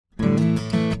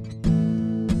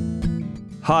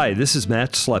Hi, this is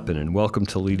Matt Sleppen, and welcome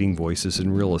to Leading Voices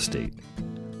in Real Estate.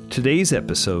 Today's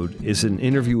episode is an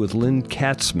interview with Lynne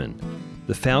Katzmann,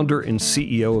 the founder and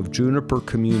CEO of Juniper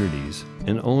Communities,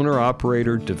 an owner,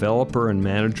 operator, developer, and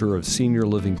manager of senior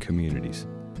living communities.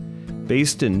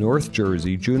 Based in North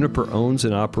Jersey, Juniper owns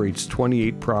and operates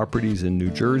 28 properties in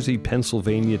New Jersey,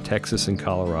 Pennsylvania, Texas, and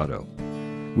Colorado.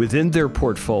 Within their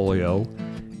portfolio,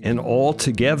 and all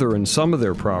together in some of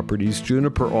their properties,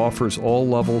 Juniper offers all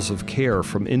levels of care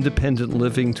from independent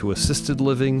living to assisted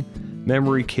living,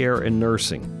 memory care, and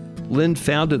nursing. Lynne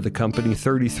founded the company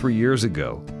 33 years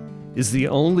ago, is the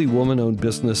only woman-owned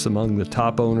business among the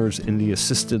top owners in the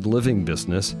assisted living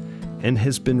business, and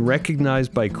has been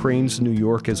recognized by Crain's New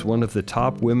York as one of the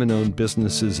top women-owned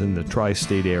businesses in the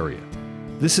tri-state area.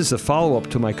 This is a follow-up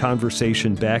to my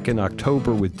conversation back in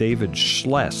October with David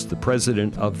Schless, the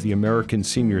president of the American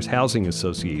Seniors Housing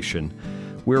Association,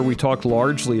 where we talked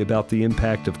largely about the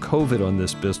impact of COVID on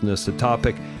this business, a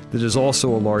topic that is also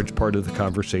a large part of the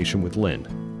conversation with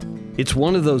Lynne. It's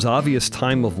one of those obvious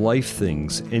time-of-life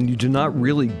things, and you do not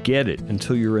really get it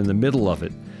until you're in the middle of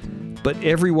it. But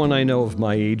everyone I know of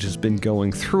my age has been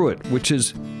going through it, which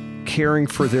is caring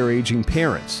for their aging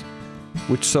parents,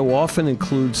 which so often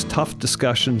includes tough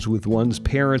discussions with one's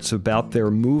parents about their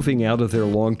moving out of their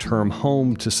long-term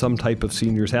home to some type of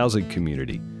seniors housing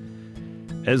community.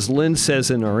 As Lynne says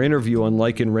in our interview,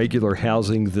 unlike in regular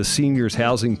housing, the seniors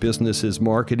housing business is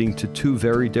marketing to two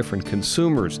very different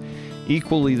consumers,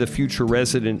 equally the future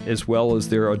resident as well as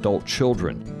their adult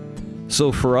children.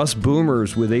 So for us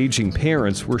boomers with aging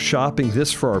parents, we're shopping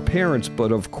this for our parents,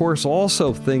 but of course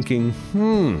also thinking,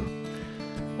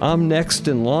 I'm next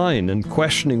in line, and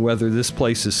questioning whether this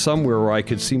place is somewhere where I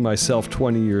could see myself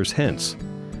 20 years hence.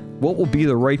 What will be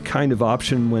the right kind of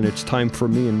option when it's time for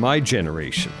me and my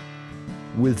generation?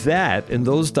 With that and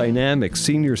those dynamics,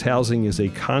 seniors housing is a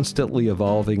constantly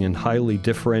evolving and highly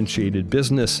differentiated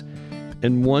business,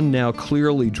 and one now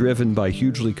clearly driven by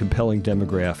hugely compelling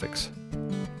demographics.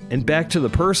 And back to the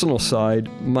personal side,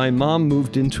 my mom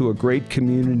moved into a great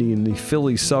community in the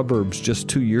Philly suburbs just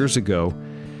 2 years ago,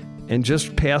 and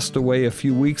just passed away a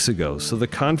few weeks ago. So the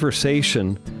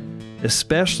conversation,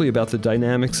 especially about the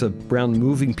dynamics around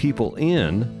moving people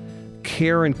in,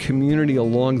 care and community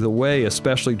along the way,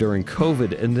 especially during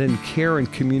COVID, and then care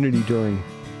and community during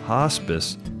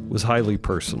hospice, was highly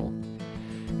personal.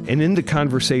 And in the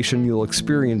conversation, you'll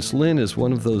experience Lynne as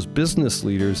one of those business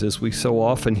leaders, as we so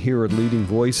often hear at Leading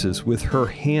Voices, with her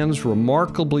hands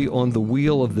remarkably on the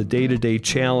wheel of the day-to-day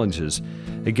challenges,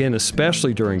 again,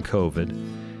 especially during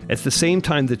COVID, at the same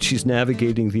time that she's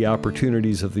navigating the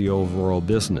opportunities of the overall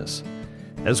business.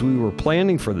 As we were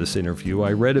planning for this interview,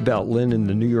 I read about Lynne in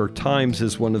the New York Times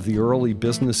as one of the early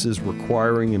businesses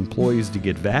requiring employees to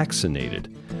get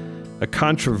vaccinated, a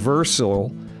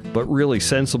controversial but really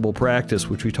sensible practice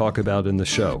which we talk about in the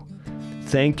show.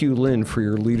 Thank you, Lynne, for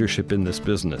your leadership in this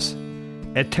business.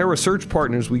 At Terra Search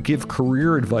Partners, we give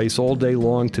career advice all day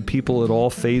long to people at all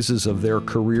phases of their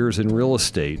careers in real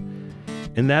estate.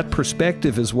 And that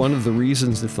perspective is one of the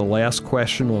reasons that the last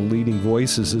question on Leading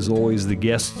Voices is always the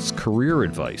guest's career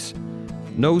advice.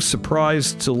 No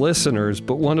surprise to listeners,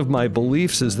 but one of my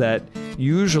beliefs is that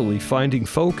usually finding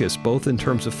focus, both in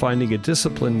terms of finding a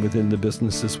discipline within the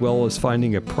business as well as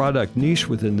finding a product niche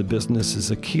within the business,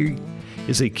 is a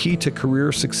key to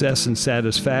career success and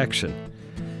satisfaction.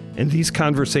 And these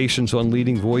conversations on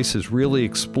Leading Voices really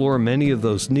explore many of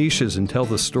those niches and tell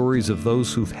the stories of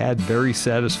those who've had very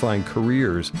satisfying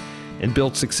careers and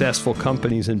built successful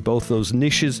companies in both those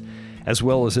niches as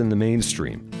well as in the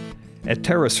mainstream. At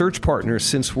Terra Search Partners,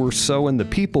 since we're so in the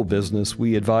people business,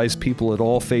 we advise people at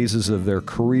all phases of their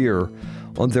career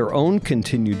on their own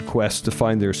continued quest to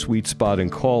find their sweet spot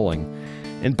and calling.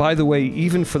 And by the way,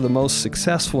 even for the most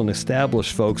successful and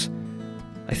established folks,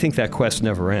 I think that quest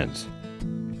never ends.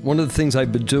 One of the things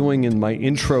I've been doing in my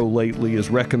intro lately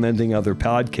is recommending other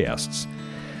podcasts.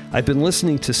 I've been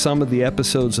listening to some of the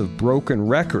episodes of Broken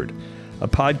Record, a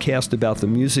podcast about the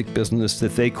music business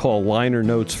that they call liner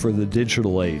notes for the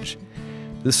digital age.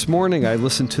 This morning I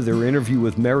listened to their interview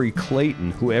with Mary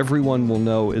Clayton, who everyone will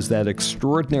know is that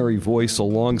extraordinary voice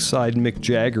alongside Mick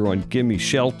Jagger on Gimme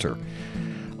Shelter.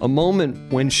 A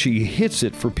moment when she hits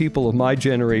it for people of my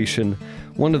generation,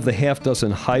 one of the half-dozen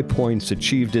high points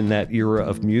achieved in that era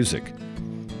of music.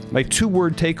 My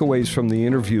two-word takeaways from the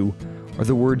interview are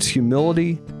the words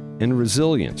humility and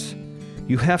resilience.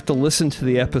 You have to listen to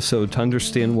the episode to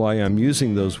understand why I'm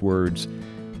using those words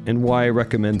and why I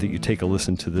recommend that you take a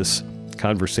listen to this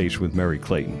conversation with Mary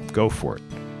Clayton. Go for it.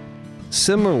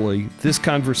 Similarly, this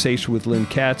conversation with Lynne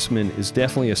Katzmann is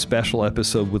definitely a special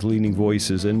episode with Leading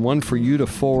Voices, and one for you to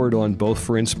forward on, both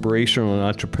for inspiration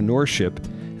on entrepreneurship,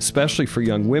 especially for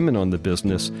young women on the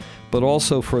business, but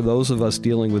also for those of us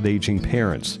dealing with aging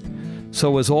parents.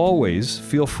 So as always,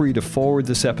 feel free to forward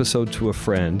this episode to a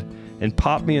friend and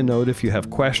pop me a note if you have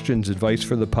questions, advice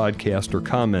for the podcast, or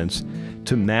comments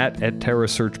to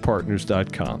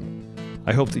matt@terrasearchpartners.com.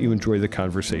 I hope that you enjoy the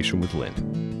conversation with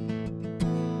Lynne.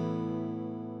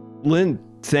 Lynne,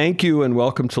 thank you and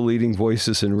welcome to Leading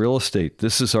Voices in Real Estate.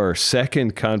 This is our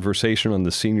second conversation on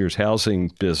the seniors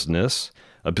housing business,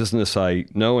 a business I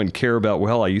know and care about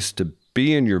well. I used to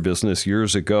be in your business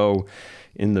years ago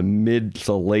in the mid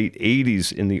to late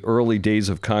 80s in the early days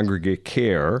of congregate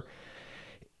care.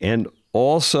 And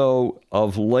also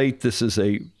of late, this is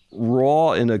a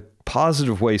raw, in a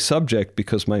positive way, subject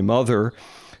because my mother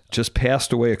just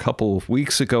passed away a couple of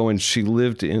weeks ago, and she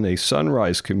lived in a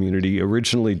Sunrise community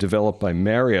originally developed by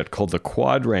Marriott called the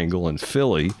Quadrangle in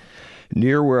Philly,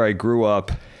 near where I grew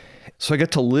up. So I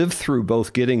got to live through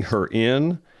both getting her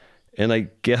in and I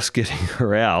guess getting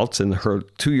her out and her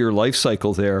 2-year life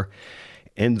cycle there.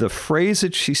 And the phrase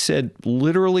that she said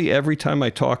literally every time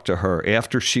I talked to her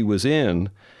after she was in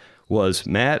was,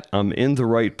 "Matt, I'm in the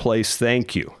right place.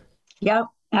 Thank you." Yep.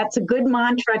 That's a good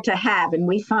mantra to have. And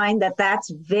we find that that's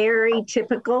very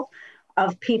typical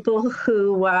of people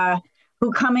who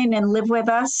come in and live with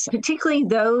us, particularly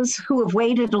those who have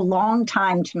waited a long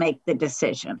time to make the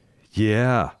decision.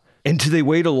 Yeah. And do they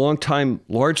wait a long time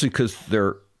largely because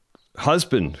their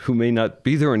husband, who may not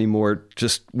be there anymore,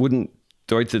 just wouldn't,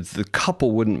 right, the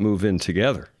couple wouldn't move in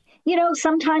together? You know,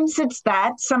 sometimes it's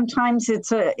that. Sometimes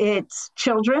it's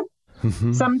children.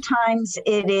 Mm-hmm. Sometimes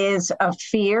it is a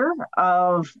fear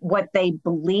of what they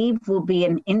believe will be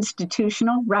an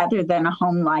institutional rather than a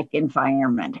home-like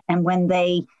environment. And when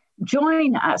they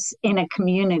join us in a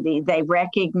community, they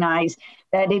recognize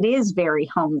that it is very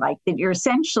home-like, that you're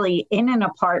essentially in an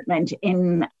apartment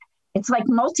it's like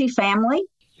multifamily,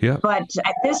 yeah, but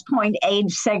at this point,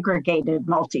 age-segregated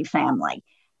multifamily.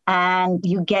 And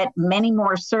you get many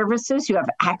more services. You have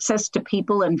access to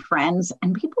people and friends,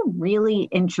 and people really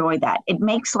enjoy that. It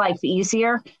makes life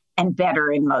easier and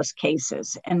better in most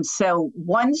cases. And so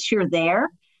once you're there,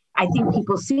 I think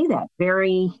people see that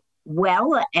very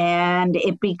well, and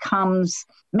it becomes,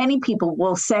 many people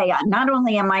will say, not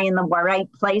only am I in the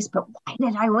right place, but why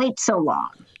did I wait so long?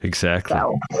 Exactly.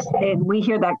 So, and we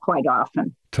hear that quite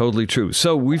often. Totally true.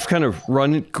 So we've kind of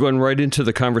gone right into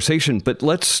the conversation, but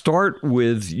let's start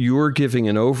with your giving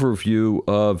an overview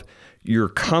of your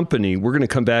company. We're going to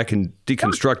come back and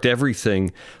deconstruct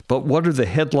everything, but what are the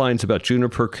headlines about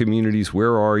Juniper Communities?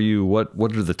 Where are you? What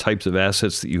are the types of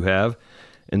assets that you have?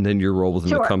 And then your role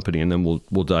within the company, and then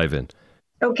we'll dive in.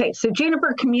 Okay, so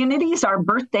Juniper Communities, our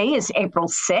birthday is April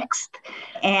 6th,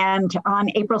 and on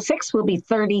April 6th, we'll be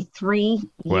 33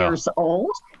 years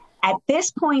old. At this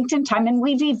point in time, and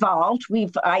we've evolved,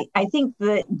 I think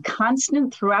the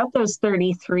constant throughout those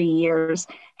 33 years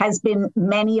has been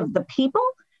many of the people,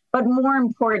 but more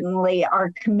importantly, our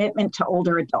commitment to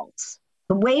older adults.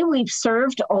 The way we've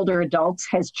served older adults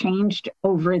has changed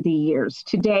over the years.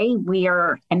 Today, we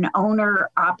are an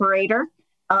owner-operator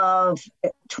of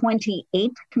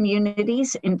 28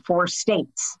 communities in 4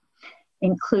 states,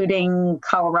 including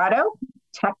Colorado,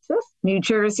 Texas, New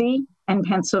Jersey, and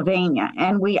Pennsylvania.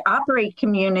 And we operate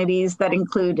communities that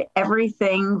include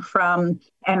everything from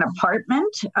an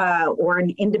apartment or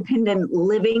an independent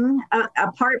living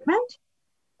apartment,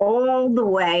 all the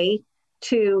way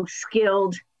to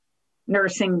skilled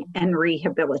nursing and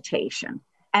rehabilitation.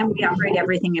 And we operate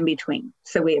everything in between.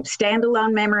 So we have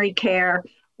standalone memory care,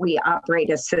 we operate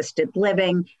assisted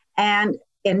living, and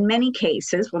in many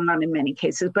cases, well, not in many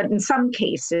cases, but in some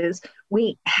cases,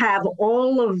 we have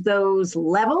all of those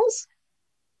levels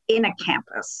in a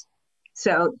campus.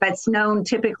 So that's known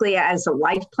typically as a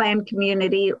life plan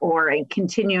community or a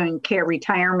continuing care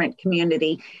retirement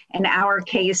community. In our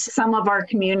case, some of our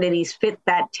communities fit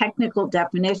that technical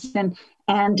definition,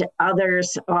 and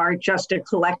others are just a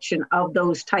collection of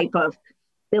those type of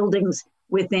buildings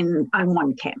on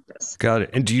one campus. Got it.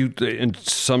 And do you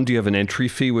have an entry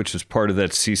fee, which is part of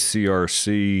that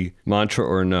CCRC mantra,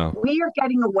 or no? We are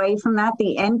getting away from that.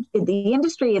 The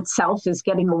industry itself is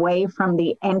getting away from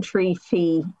the entry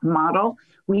fee model.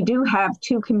 We do have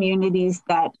 2 communities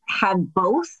that have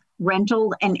both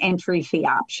rental and entry fee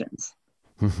options.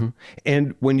 Mm-hmm.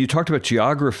 And when you talked about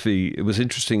geography, it was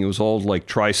interesting. It was all like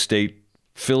tri-state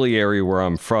Philly area where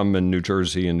I'm from, and New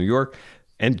Jersey and New York.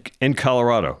 And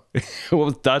Colorado. Well,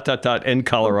 and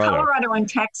Colorado. Colorado and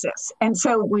Texas. And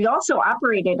so we also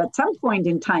operated at some point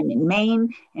in time in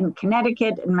Maine, in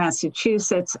Connecticut, in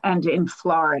Massachusetts, and in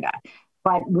Florida.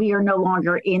 But we are no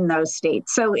longer in those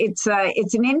states. So it's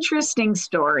an interesting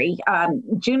story.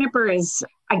 Juniper is,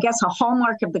 I guess, a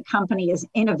hallmark of the company is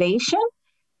innovation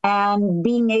and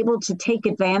being able to take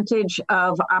advantage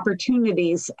of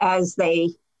opportunities as they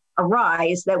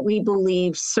arise that we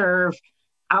believe serve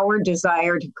our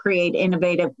desire to create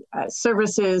innovative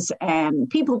services and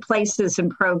people, places,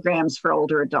 and programs for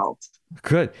older adults.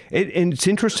 Good. And it's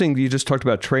interesting you just talked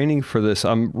about training for this.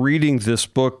 I'm reading this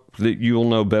book that you'll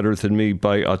know better than me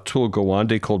by Atul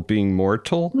Gawande called Being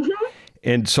Mortal. Mm-hmm.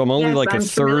 And so I'm only a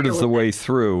third of the way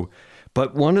through.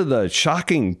 But one of the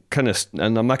shocking kind of,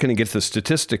 and I'm not going to get the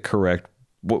statistic correct,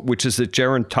 which is that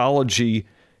gerontology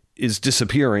is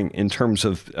disappearing in terms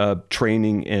of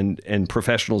training and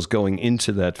professionals going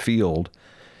into that field.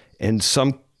 And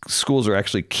some schools are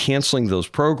actually canceling those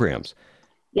programs.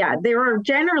 Yeah, there are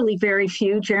generally very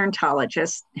few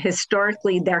gerontologists.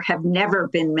 Historically, there have never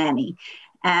been many.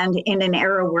 And in an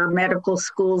era where medical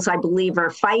schools, I believe, are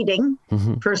fighting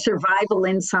for survival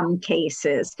in some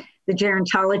cases, the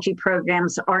gerontology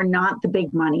programs are not the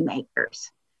big money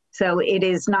makers. So it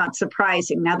is not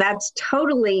surprising. Now, that's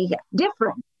totally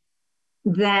different.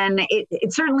 Then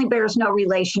it certainly bears no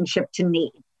relationship to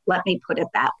need. Let me put it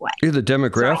that way. Yeah, the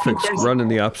demographics run in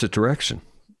the opposite direction.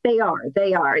 They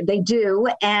do.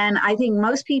 And I think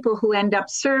most people who end up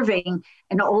serving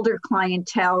an older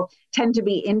clientele tend to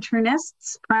be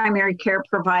internists, primary care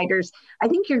providers. I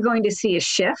think you're going to see a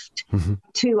shift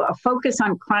to a focus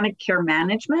on chronic care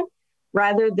management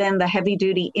rather than the heavy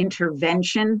duty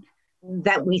intervention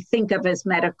that we think of as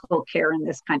medical care in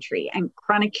this country. And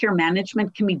chronic care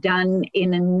management can be done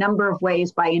in a number of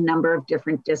ways by a number of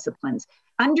different disciplines.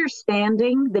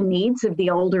 Understanding the needs of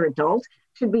the older adult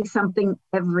should be something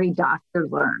every doctor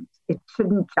learns. It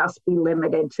shouldn't just be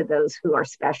limited to those who are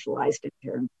specialized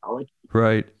in gerontology.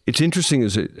 Right. It's interesting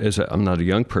as I'm not a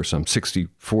young person, I'm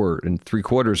 64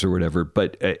 3/4 or whatever,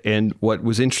 but, and what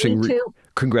was interesting, Me too.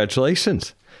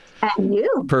 Congratulations. And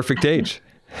you. Perfect age.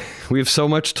 We have so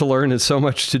much to learn and so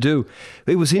much to do.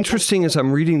 It was interesting as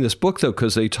I'm reading this book, though,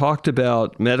 because they talked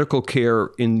about medical care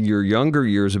in your younger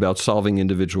years about solving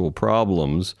individual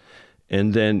problems.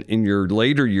 And then in your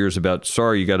later years about,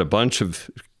 you got a bunch of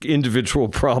individual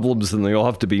problems and they all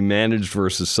have to be managed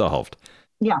versus solved.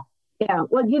 Yeah.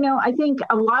 Well, I think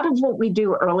a lot of what we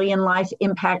do early in life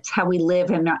impacts how we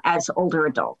live as older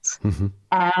adults.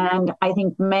 And I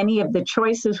think many of the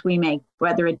choices we make,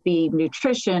 whether it be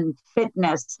nutrition,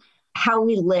 fitness, how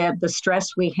we live, the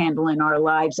stress we handle in our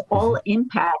lives, all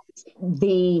impact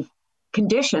the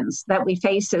conditions that we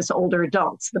face as older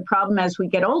adults. The problem as we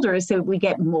get older is that we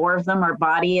get more of them. Our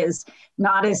body is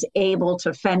not as able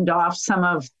to fend off some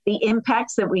of the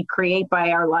impacts that we create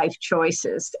by our life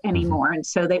choices anymore. And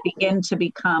so they begin to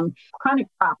become chronic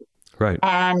problems. Right.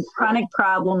 And chronic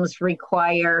problems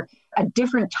require a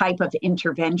different type of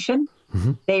intervention.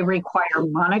 They require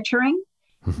monitoring.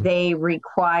 They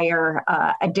require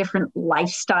a different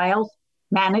lifestyle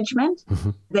management.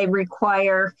 They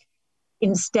require,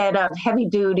 instead of heavy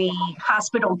duty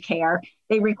hospital care,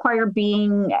 they require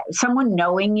being someone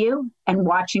knowing you and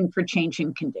watching for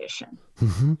changing condition.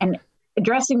 And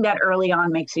addressing that early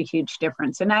on makes a huge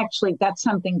difference. And actually, that's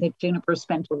something that Juniper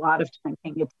spent a lot of time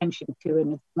paying attention to.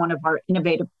 And it's one of our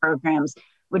innovative programs,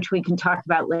 which we can talk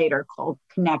about later, called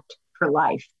Connect for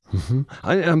Life.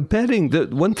 I'm betting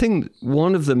that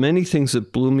one of the many things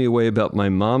that blew me away about my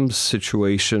mom's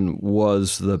situation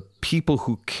was the people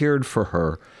who cared for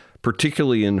her,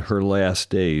 particularly in her last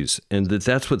days, and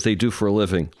that's what they do for a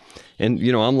living. And,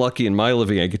 I'm lucky in my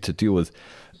living, I get to deal with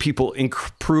people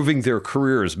improving their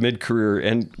careers, mid-career,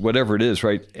 and whatever it is,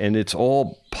 right? And it's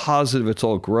all positive, it's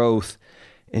all growth.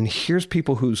 And here's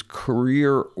people whose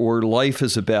career or life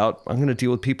is about, I'm going to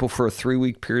deal with people for a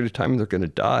 3-week period of time and they're going to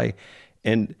die.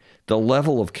 And the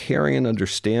level of caring and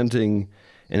understanding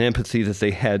and empathy that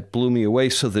they had blew me away.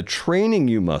 So the training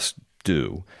you must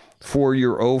do for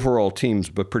your overall teams,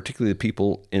 but particularly the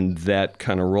people in that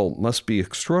kind of role, must be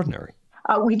extraordinary.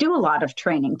 We do a lot of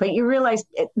training, but you realize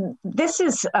this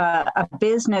is a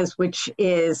business which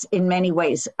is in many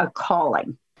ways a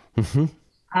calling.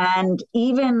 And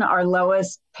even our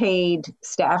lowest paid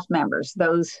staff members,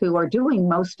 those who are doing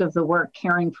most of the work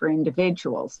caring for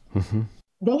individuals,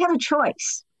 they have a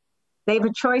choice. They have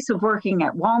a choice of working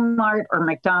at Walmart or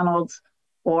McDonald's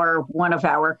or one of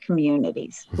our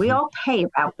communities. We all pay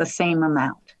about the same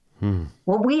amount.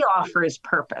 What we offer is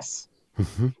purpose.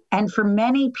 And for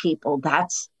many people,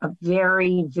 that's a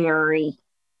very, very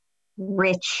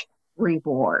rich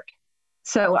reward.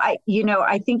 So I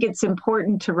think it's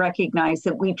important to recognize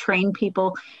that we train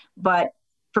people, but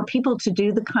for people to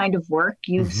do the kind of work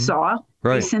you saw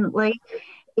recently,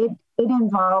 it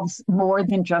involves more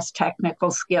than just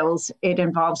technical skills. It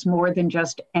involves more than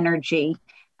just energy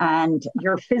and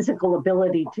your physical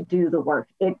ability to do the work.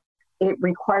 It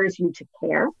requires you to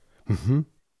care.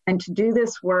 And to do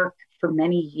this work for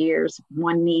many years,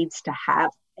 one needs to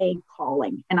have a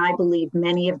calling. And I believe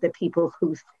many of the people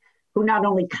who not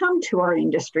only come to our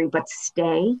industry, but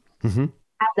stay, have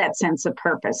that sense of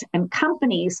purpose. And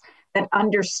companies that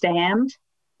understand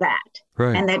that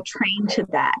and that train to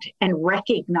that and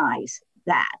recognize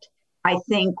that, I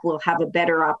think will have a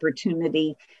better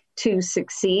opportunity to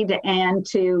succeed and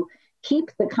to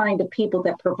keep the kind of people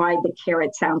that provide the care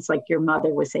it sounds like your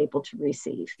mother was able to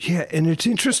receive. Yeah, and it's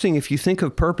interesting if you think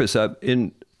of purpose.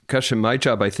 In my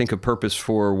job, I think of purpose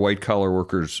for white-collar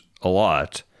workers a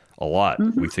lot.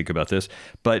 We think about this.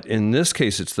 But in this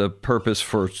case, it's the purpose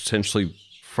for essentially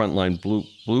frontline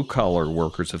blue-collar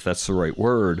workers, if that's the right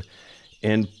word.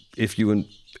 And if you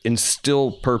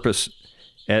instill purpose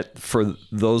for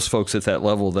those folks at that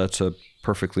level, that's a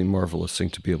perfectly marvelous thing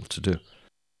to be able to do.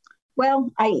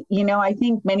 Well, I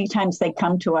think many times they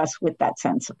come to us with that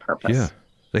sense of purpose. Yeah,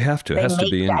 they have to. It has to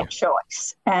be in that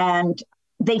choice, and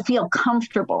they feel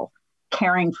comfortable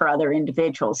caring for other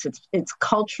individuals. It's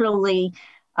culturally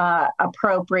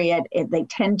appropriate. They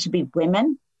tend to be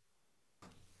women,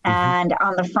 and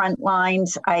on the front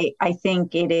lines, I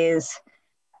think it is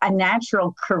a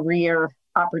natural career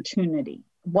opportunity.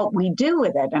 What we do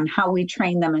with it and how we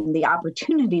train them and the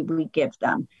opportunity we give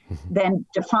them then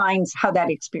defines how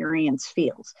that experience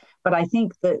feels. But I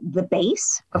think the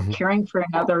base of caring for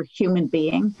another human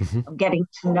being, of getting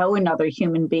to know another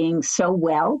human being so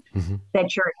well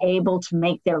that you're able to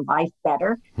make their life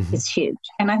better is huge.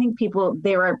 And I think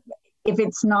if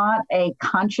it's not a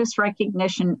conscious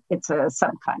recognition, it's a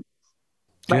subconscious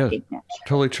recognition. Yeah,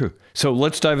 totally true. So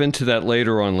let's dive into that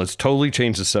later on. Let's totally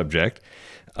change the subject.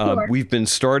 Sure. We've been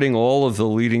starting all of the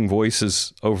leading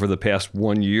voices over the past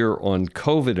 1 year on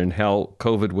COVID and how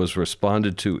COVID was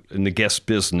responded to in the guest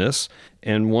business.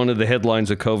 And one of the headlines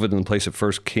of COVID and the place it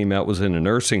first came out was in a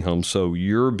nursing home. So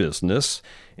your business,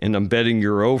 and I'm betting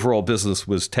your overall business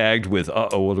was tagged with,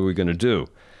 what are we going to do?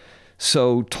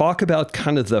 So talk about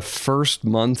kind of the first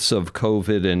months of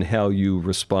COVID and how you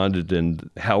responded and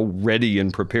how ready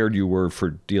and prepared you were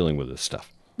for dealing with this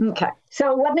stuff. Okay.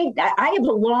 So I have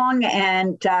a long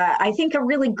and I think a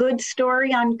really good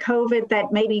story on COVID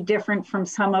that may be different from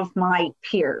some of my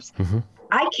peers.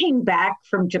 I came back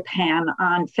from Japan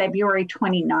on February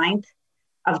 29th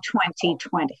of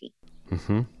 2020.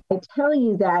 I tell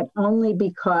you that only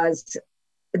because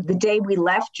the day we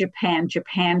left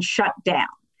Japan shut down.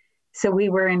 So we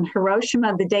were in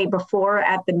Hiroshima the day before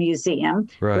at the museum,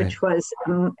 which was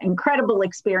an incredible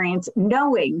experience,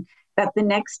 knowing that the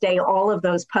next day all of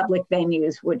those public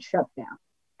venues would shut down.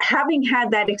 Having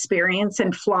had that experience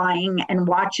and flying and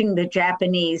watching the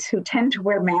Japanese, who tend to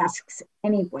wear masks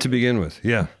anyway. To begin with,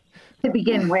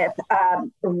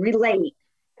 relate,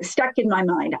 stuck in my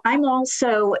mind. I'm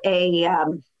also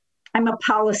I'm a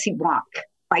policy wonk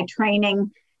by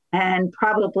training and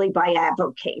probably by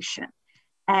avocation.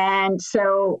 And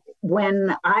so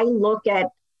when I look at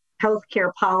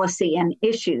healthcare policy and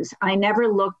issues, I never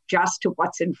look just to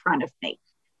what's in front of me.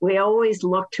 We always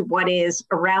look to what is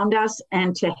around us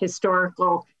and to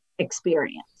historical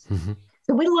experience.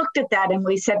 So we looked at that and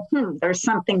we said, there's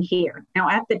something here. Now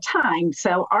at the time,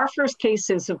 so our first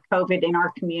cases of COVID in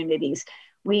our communities,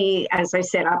 we, as I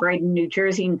said, operate in New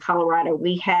Jersey and Colorado.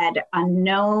 We had a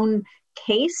known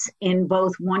case in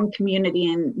both one community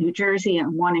in New Jersey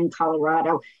and one in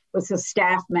Colorado. It was a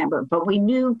staff member, but we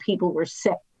knew people were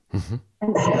sick.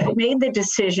 And so we made the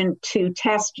decision to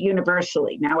test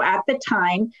universally. Now, at the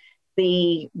time,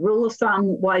 the rule of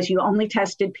thumb was you only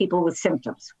tested people with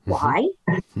symptoms. Why?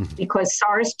 Because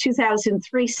SARS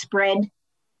 2003 spread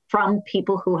from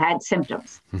people who had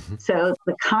symptoms. So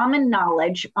the common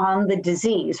knowledge on the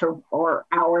disease or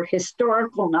our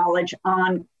historical knowledge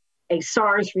on a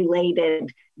SARS-related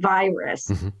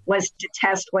virus was to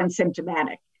test when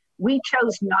symptomatic. We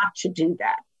chose not to do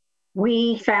that.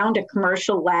 We found a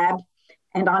commercial lab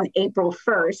and on April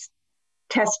 1st,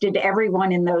 tested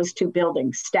everyone in those two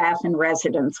buildings, staff and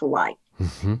residents alike.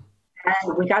 And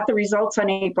we got the results on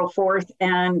April 4th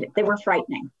and they were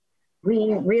frightening.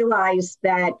 We realized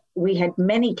that we had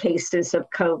many cases of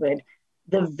COVID.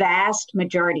 The vast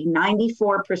majority,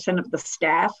 94% of the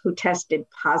staff who tested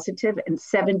positive and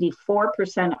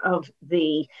 74% of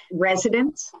the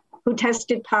residents who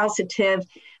tested positive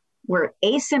were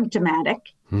asymptomatic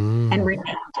and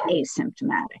remained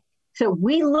asymptomatic. So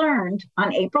we learned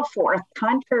on April 4th,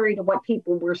 contrary to what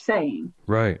people were saying,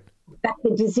 right, that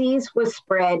the disease was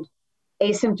spread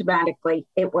asymptomatically.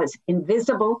 It was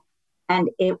invisible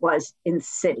and it was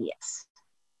insidious.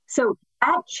 So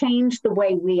that changed the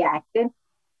way we acted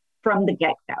from the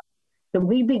get-go. So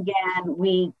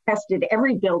we tested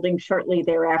every building shortly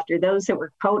thereafter, those that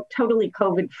were totally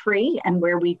COVID-free and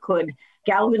where we could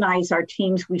galvanize our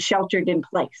teams, we sheltered in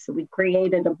place. So we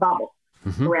created a bubble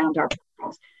around our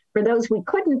buildings. For those we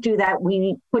couldn't do that,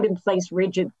 we put in place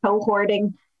rigid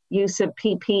cohorting, use of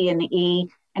PPE,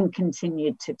 and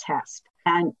continued to test.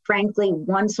 And frankly,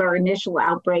 once our initial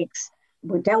outbreaks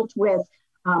were dealt with,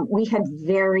 we had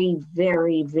very,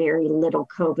 very, very little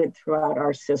COVID throughout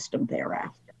our system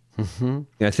thereafter.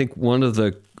 I think one of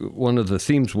the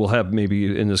themes we'll have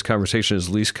maybe in this conversation is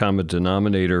least common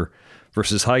denominator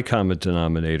versus high common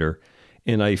denominator.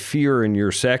 And I fear in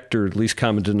your sector, least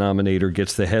common denominator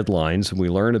gets the headlines and we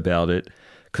learn about it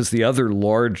because the other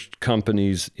large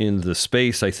companies in the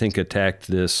space, I think, attacked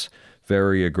this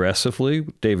very aggressively.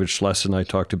 David Schless and I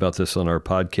talked about this on our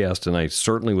podcast, and I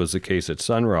certainly was the case at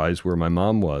Sunrise where my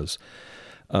mom was.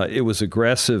 It was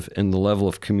aggressive and the level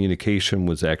of communication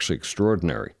was actually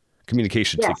extraordinary.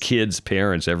 Communication to kids,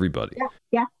 parents, everybody.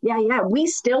 Yeah. We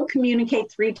still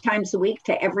communicate 3 times a week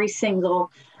to every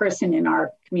single person in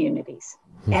our communities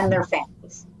and their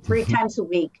families. 3 times a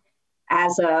week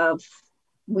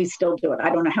we still do it.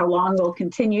 I don't know how long we'll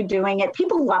continue doing it.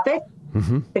 People love it.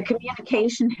 The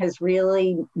communication has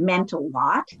really meant a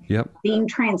lot. Being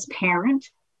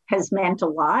transparent has meant a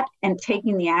lot, and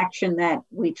taking the action that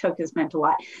we took has meant a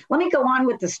lot. Let me go on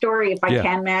with the story if I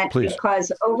can, Matt, please. Because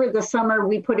over the summer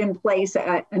we put in place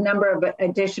a number of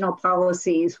additional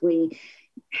policies. We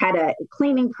had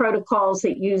cleaning protocols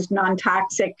that used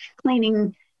non-toxic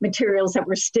cleaning materials that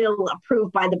were still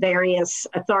approved by the various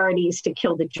authorities to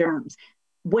kill the germs.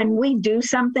 When we do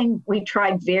something, we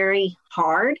try very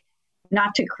hard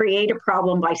not to create a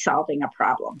problem by solving a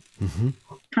problem.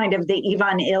 Kind of the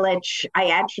Ivan Illich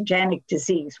iatrogenic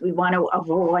disease. We want to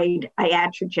avoid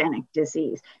iatrogenic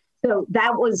disease. So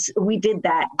we did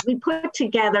that. We put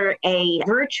together a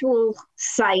virtual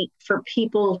site for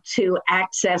people to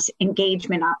access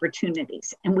engagement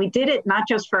opportunities. And we did it not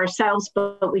just for ourselves,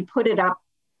 but we put it up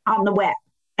on the web.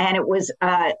 And it was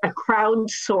a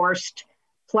crowdsourced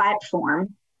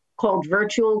platform called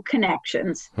Virtual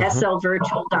Connections,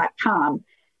 slvirtual.com,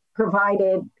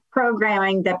 provided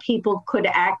programming that people could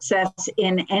access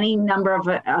in any number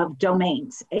of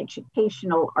domains,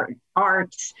 educational,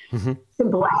 arts,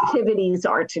 simple activities,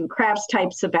 arts and crafts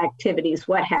types of activities,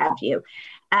 what have you.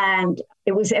 And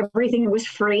everything was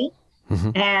free.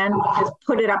 And we just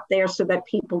put it up there so that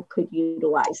people could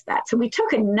utilize that. So we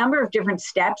took a number of different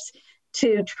steps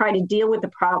to try to deal with the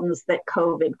problems that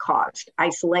COVID caused,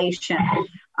 isolation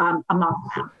among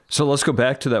them. So let's go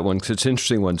back to that one because it's an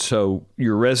interesting one. So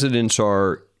your residents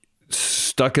are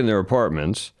stuck in their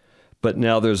apartments, but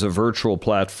now there's a virtual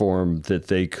platform that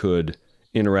they could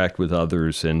interact with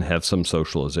others and have some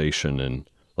socialization and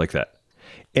like that.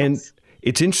 And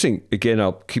it's interesting, again,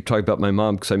 I'll keep talking about my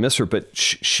mom because I miss her, but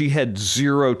she had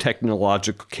zero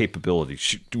technological capability.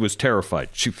 She was terrified.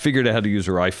 She figured out how to use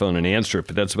her iPhone and answer it,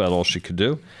 but that's about all she could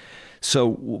do.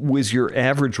 So was your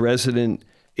average resident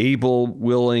able,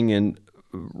 willing, and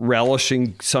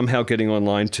relishing somehow getting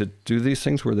online to do these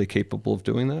things? Were they capable of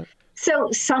doing that? So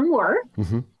some were.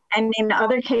 And in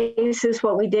other cases,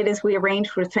 what we did is we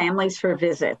arranged with families for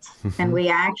visits. And we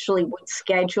actually would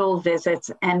schedule visits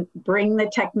and bring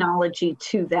the technology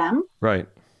to them. Right.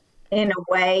 In a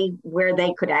way where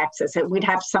they could access it. We'd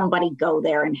have somebody go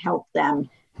there and help them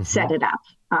set it up.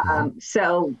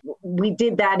 So we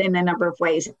did that in a number of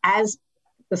ways. As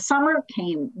the summer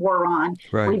wore on,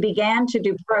 we began to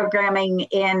do programming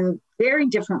in very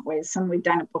different ways than we've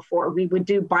done it before. We would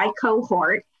do by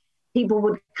cohort. People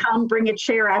would come bring a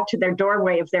chair out to their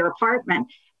doorway of their apartment,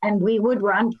 and we would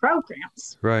run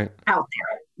programs out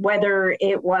there, whether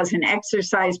it was an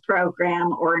exercise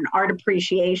program or an art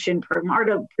appreciation program. Art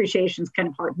appreciation is kind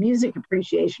of hard. Music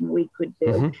appreciation we could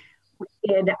do. We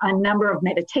did a number of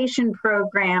meditation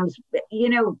programs.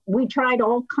 We tried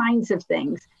all kinds of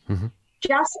things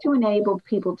just to enable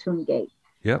people to engage.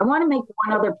 I want to make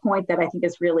one other point that I think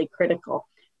is really critical.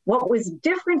 What was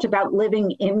different about living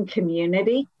in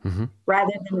community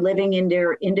rather than living in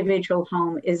their individual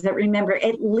home is that, remember,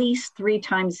 at least 3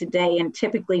 times a day and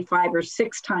typically 5 or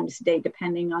 6 times a day,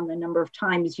 depending on the number of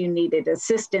times you needed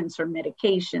assistance or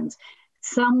medications,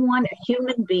 a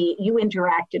human being, you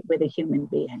interacted with a human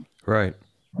being. Right.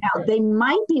 Now, they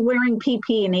might be wearing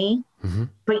PPE,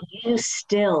 but you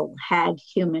still had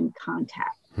human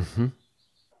contact.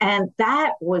 And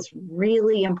that was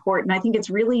really important. I think it's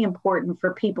really important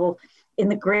for people in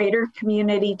the greater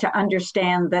community to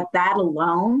understand that that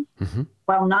alone,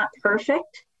 while not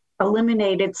perfect,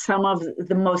 eliminated some of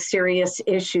the most serious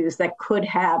issues that could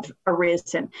have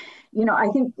arisen. You know, I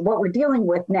think what we're dealing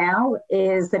with now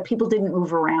is that people didn't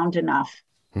move around enough.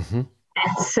 And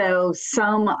so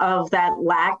some of that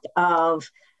lack of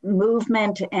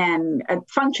movement and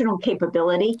functional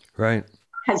capability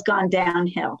has gone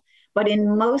downhill. But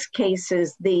in most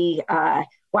cases,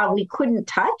 while we couldn't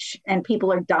touch and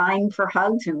people are dying for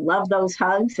hugs and love those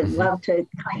hugs and love to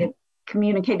kind of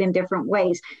communicate in different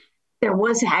ways, there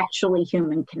was actually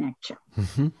human connection.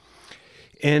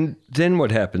 And then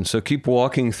what happened? So keep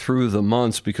walking through the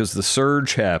months, because the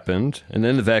surge happened and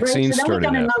then the vaccine started.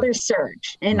 Then we got another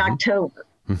surge in October.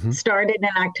 Started in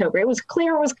October. It was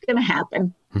clear it was going to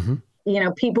happen. You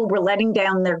know, people were letting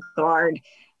down their guard,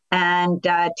 and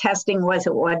testing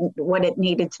wasn't what it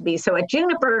needed to be. So at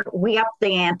Juniper, we upped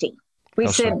the ante. We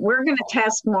said, we're going to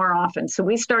test more often. So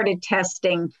we started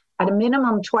testing at a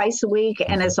minimum twice a week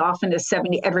and as often as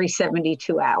every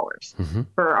 72 hours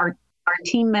for our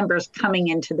team members coming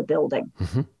into the building.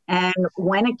 And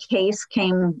when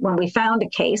we found a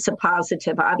case, a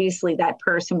positive, obviously that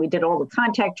person, we did all the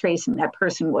contact tracing, that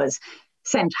person was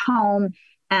sent home.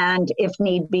 And if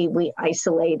need be, we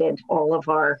isolated all of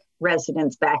our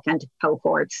residents back into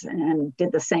cohorts and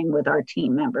did the same with our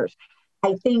team members.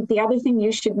 I think the other thing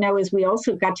you should know is we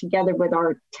also got together with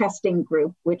our testing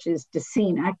group, which is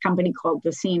Decina, a company called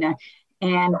Decina,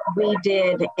 and we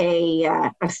did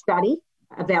a study,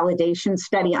 a validation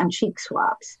study on cheek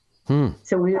swabs.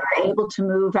 So we were able to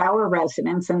move our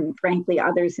residents and frankly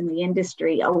others in the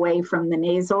industry away from the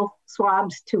nasal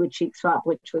swabs to a cheek swab,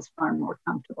 which was far more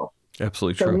comfortable.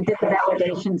 Absolutely so true. We did the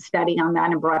validation study on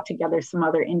that and brought together some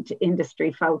other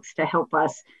industry folks to help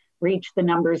us reach the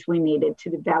numbers we needed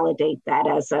to validate that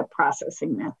as a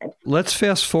processing method. Let's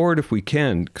fast forward if we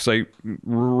can, because I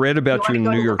read about you in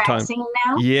the New York Times.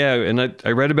 Now? Yeah, and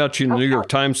I read about you in the New York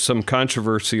Times, some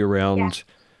controversy around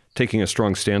taking a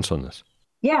strong stance on this.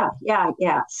 Yeah.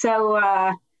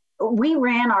 So we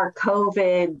ran our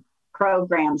COVID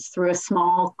programs through a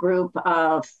small group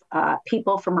of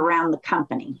people from around the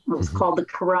company. It was called the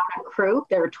Corona Crew.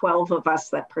 There were 12 of us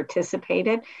that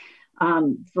participated.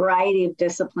 Variety of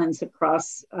disciplines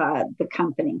across the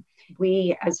company.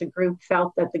 We, as a group,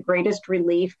 felt that the greatest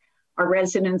relief our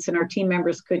residents and our team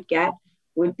members could get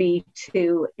would be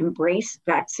to embrace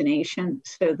vaccination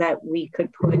so that we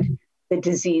could put the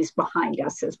disease behind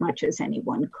us as much as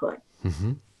anyone could.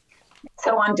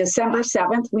 So on December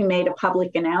 7th, we made a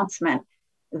public announcement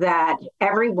that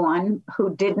everyone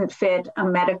who didn't fit a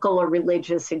medical or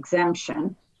religious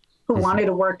exemption, who wanted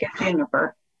to work at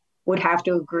Juniper, would have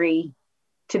to agree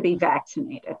to be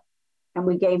vaccinated. And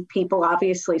we gave people,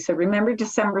 obviously, so remember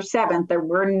December 7th, there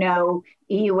were no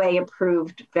EUA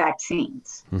approved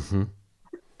vaccines.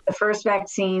 The first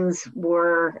vaccines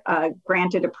were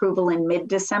granted approval in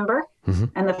mid-December,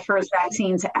 and the first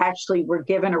vaccines actually were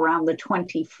given around the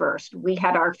 21st. We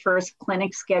had our first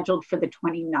clinic scheduled for the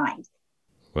 29th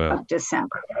of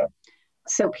December.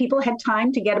 So people had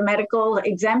time to get a medical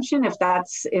exemption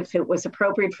if it was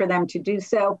appropriate for them to do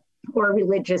so, or a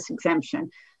religious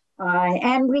exemption.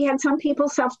 And we had some people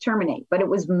self-terminate, but it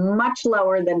was much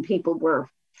lower than people were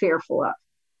fearful of.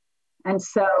 And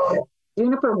so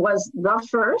Juniper was the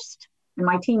first, and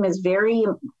my team is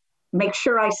make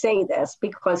sure I say this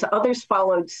because others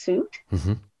followed suit,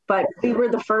 but we were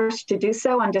the first to do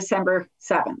so on December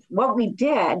 7th. What we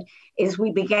did is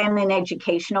we began an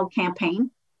educational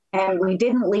campaign, and we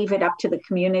didn't leave it up to the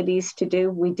communities to do.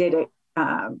 We did it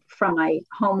from my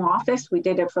home office. We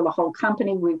did it for the whole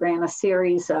company. We ran a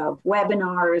series of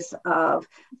webinars, of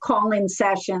call-in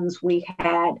sessions. We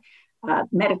had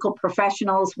medical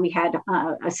professionals. We had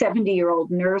a 70-year-old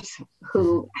nurse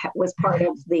who was part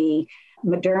of the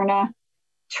Moderna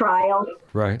trial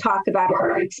talk about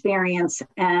her experience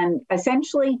and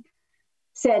essentially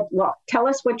said, look, tell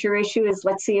us what your issue is.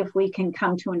 Let's see if we can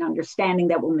come to an understanding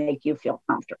that will make you feel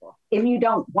comfortable. If you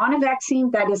don't want a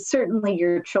vaccine, that is certainly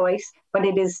your choice, but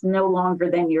it is no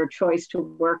longer than your choice to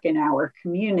work in our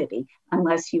community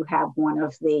unless you have one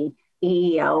of the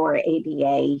EEO or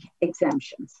ADA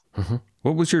exemptions.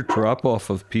 What was your drop-off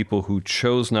of people who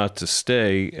chose not to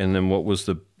stay? And then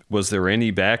was there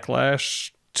any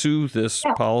backlash to this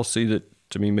policy that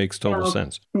to me makes total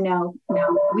sense? No.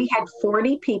 We had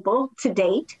 40 people to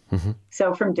date.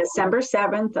 So from December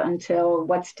 7th until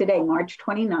what's today, March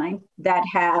 29th, that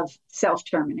have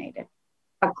self-terminated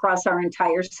across our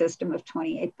entire system of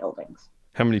 28 buildings.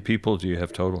 How many people do you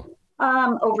have total?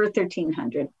 Over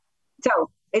 1,300. So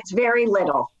it's very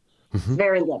little.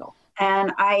 very little.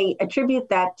 And I attribute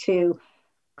that to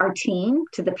our team,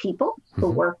 to the people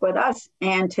who work with us,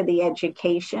 and to the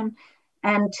education,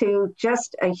 and to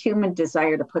just a human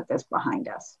desire to put this behind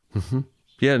us.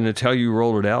 Yeah, and it's how you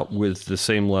rolled it out with the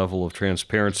same level of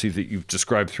transparency that you've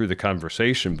described through the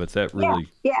conversation, but that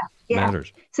really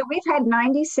matters. So we've had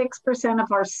 96%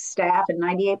 of our staff and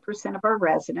 98% of our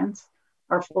residents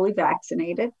are fully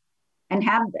vaccinated and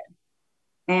have been.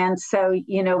 And so,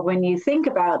 when you think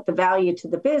about the value to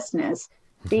the business,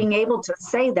 being able to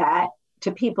say that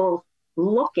to people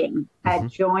looking at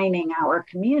joining our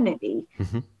community,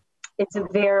 it's a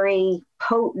very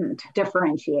potent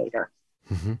differentiator.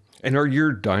 And are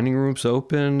your dining rooms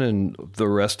open and the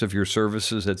rest of your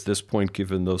services at this point,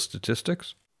 given those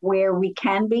statistics? Where we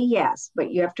can be, yes.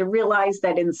 But you have to realize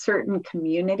that in certain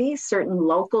communities, certain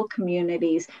local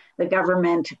communities, the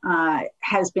government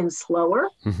has been slower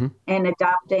in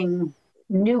adopting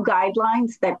new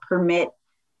guidelines that permit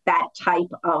that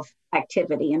type of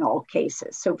activity in all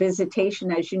cases. So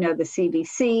visitation, as you know, the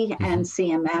CDC and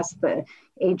CMS, the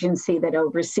agency that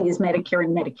oversees Medicare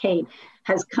and Medicaid,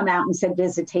 has come out and said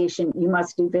visitation, you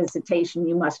must do visitation,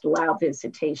 you must allow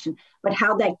visitation. But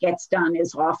how that gets done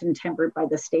is often tempered by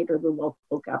the state or the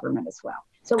local government as well.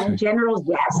 So in general,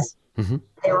 yes,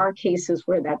 there are cases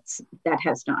where that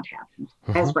has not happened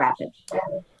as rapid.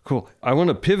 Cool. I want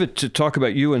to pivot to talk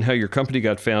about you and how your company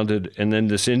got founded and then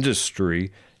this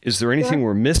industry. Is there anything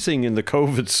we're missing in the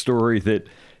COVID story that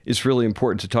is really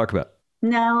important to talk about?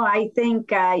 No, I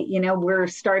think, we're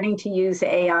starting to use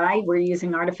AI. We're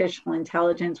using artificial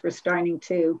intelligence. We're starting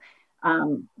to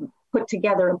put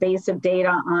together a base of data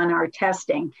on our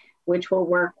testing, which will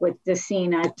work with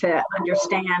Decina to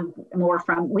understand more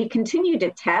from. We continue to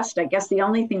test. I guess the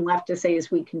only thing left to say is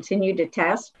we continue to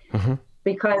test.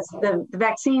 Because the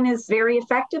vaccine is very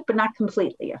effective, but not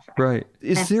completely effective. Right.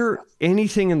 Is there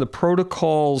anything in the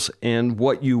protocols and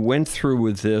what you went through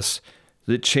with this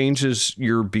that changes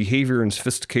your behavior and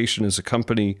sophistication as a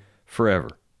company forever?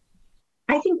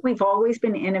 I think we've always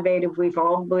been innovative. We've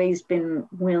always been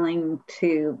willing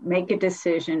to make a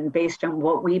decision based on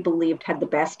what we believed had the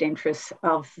best interests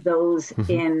of those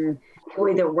in who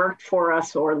either worked for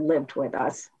us or lived with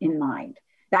us in mind.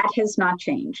 That has not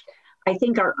changed. I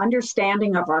think our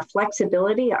understanding of our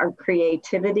flexibility, our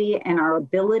creativity, and our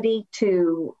ability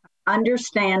to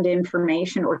understand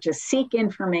information or to seek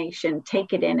information,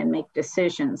 take it in and make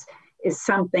decisions is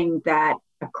something that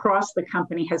across the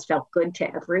company has felt good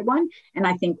to everyone. And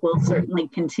I think will certainly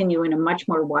continue in a much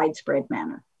more widespread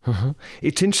manner.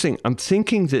 It's interesting. I'm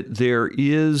thinking that there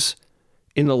is,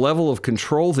 in the level of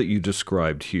control that you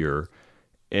described here,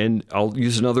 and I'll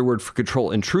use another word for control,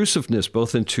 intrusiveness,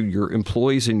 both into your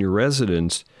employees and your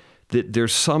residents, that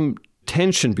there's some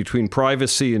tension between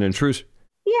privacy and intrusion.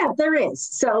 Yeah, there is.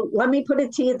 So let me put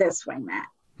it to you this way, Matt.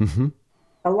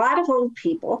 A lot of old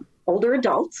people, older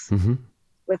adults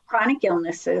with chronic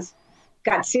illnesses,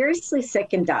 got seriously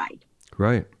sick and died.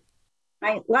 Right.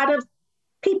 A lot of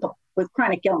people with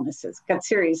chronic illnesses got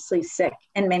seriously sick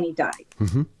and many died.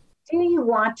 Do you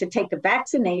want to take a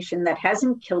vaccination that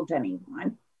hasn't killed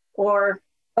anyone or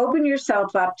open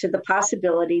yourself up to the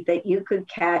possibility that you could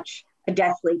catch a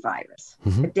deathly virus,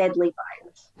 a deadly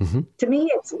virus? To me,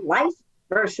 it's life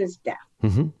versus death.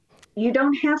 You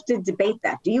don't have to debate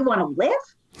that. Do you want to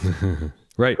live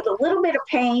right with a little bit of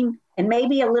pain and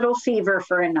maybe a little fever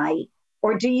for a night?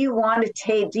 Or do you want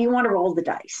to roll the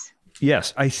dice?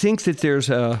 Yes, I think that there's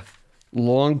a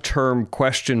long-term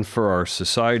question for our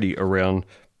society around,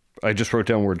 I just wrote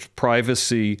down words,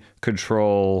 privacy,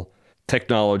 control,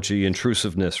 technology,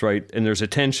 intrusiveness, right? And there's a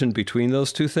tension between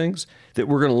those two things that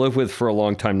we're going to live with for a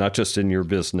long time, not just in your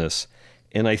business.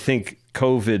 And I think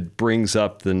COVID brings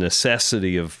up the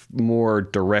necessity of more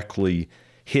directly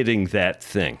hitting that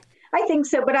thing. I think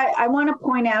so, but I want to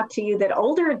point out to you that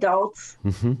older adults,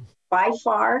 by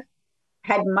far,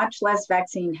 had much less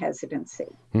vaccine hesitancy.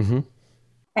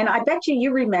 And I bet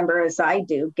you remember, as I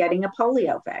do, getting a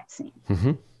polio vaccine.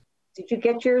 Did you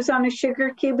get yours on a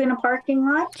sugar cube in a parking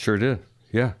lot? Sure did.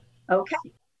 Yeah. Okay.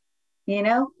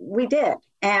 We did.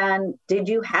 And did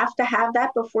you have to have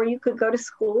that before you could go to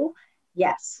school?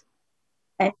 Yes.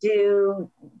 And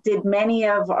did many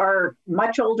of our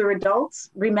much older adults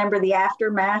remember the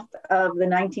aftermath of the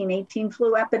 1918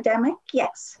 flu epidemic?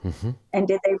 Yes. And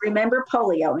did they remember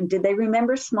polio? And did they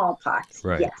remember smallpox?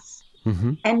 Right. Yes.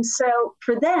 And so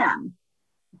for them,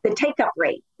 the take-up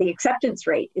rate, the acceptance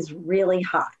rate is really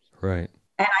high. Right.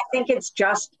 And I think it's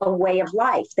just a way of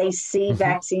life. They see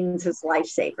vaccines as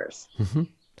lifesavers.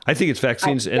 I think it's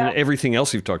vaccines and everything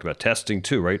else you've talked about, testing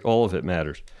too, right? All of it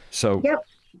matters. So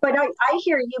But I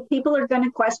hear you. People are going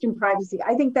to question privacy.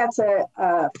 I think that's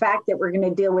a fact that we're going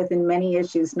to deal with in many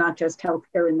issues, not just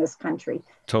healthcare in this country.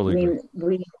 Totally agree.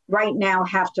 We right now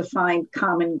have to find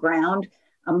common ground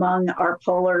among our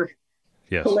polar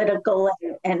political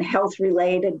and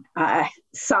health-related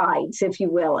sides, if you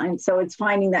will. And so it's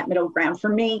finding that middle ground. For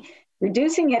me,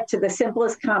 reducing it to the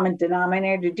simplest common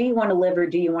denominator, do you want to live or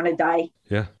do you want to die?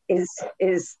 Yeah.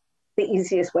 Is the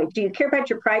easiest way. Do you care about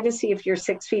your privacy if you're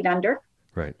 6 feet under?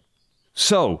 Right.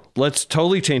 So let's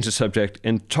totally change the subject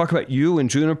and talk about you and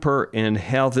Juniper and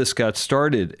how this got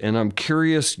started. And I'm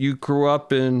curious, you grew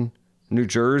up in New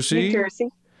Jersey? New Jersey.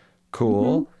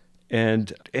 Cool. Mm-hmm.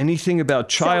 And anything about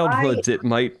childhood that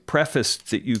might preface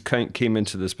that you came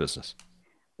into this business?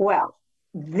 Well,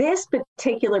 this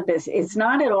particular business, it's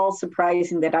not at all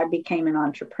surprising that I became an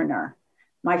entrepreneur.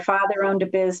 My father owned a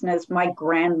business. My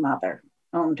grandmother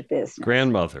owned a business.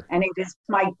 Grandmother. And it is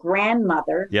my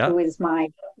grandmother who was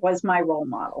my role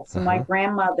model. So my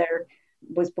grandmother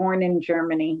was born in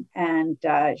Germany, and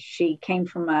she came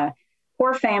from a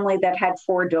poor family that had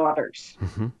 4 daughters.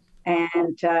 Mm-hmm.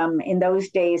 And in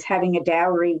those days, having a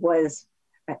dowry was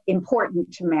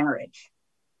important to marriage.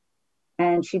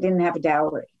 And she didn't have a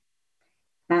dowry.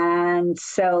 And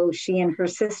so she and her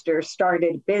sister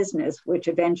started a business, which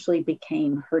eventually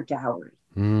became her dowry.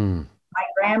 Mm. My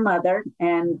grandmother,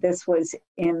 and this was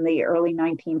in the early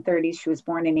 1930s, she was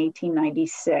born in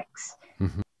 1896,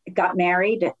 got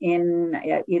married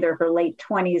in either her late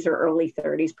 20s or early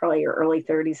 30s, probably her early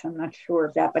 30s, I'm not sure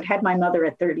of that, but had my mother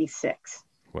at 36.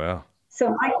 Wow.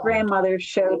 So my grandmother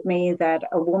showed me that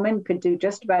a woman could do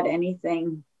just about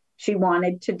anything she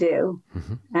wanted to do,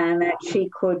 and that she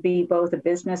could be both a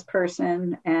business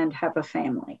person and have a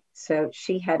family. So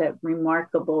she had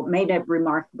made a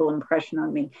remarkable impression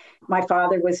on me. My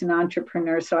father was an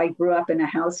entrepreneur, so I grew up in a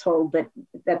household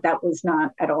that was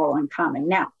not at all uncommon.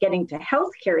 Now, getting to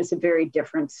healthcare is a very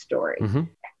different story. Mm-hmm.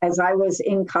 As I was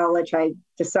in college, I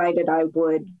decided I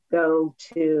would go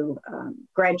to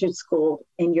graduate school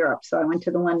in Europe. So I went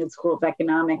to the London School of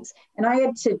Economics, and I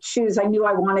had to choose. I knew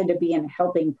I wanted to be in a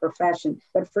helping profession,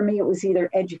 but for me, it was either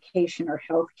education or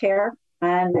healthcare.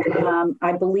 And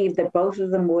I believe that both of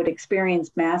them would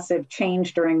experience massive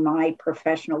change during my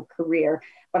professional career.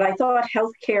 But I thought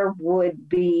healthcare would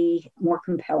be more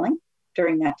compelling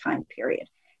during that time period.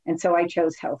 And so I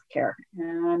chose healthcare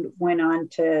and went on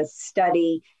to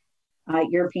study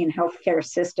European healthcare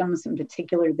systems, in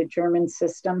particular the German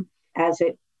system, as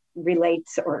it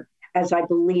relates, or as I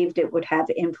believed it would have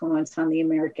influence on the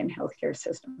American healthcare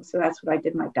system. So that's what I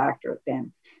did my doctorate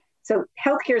in. So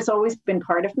healthcare has always been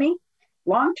part of me.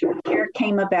 Long-term care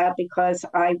came about because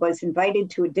I was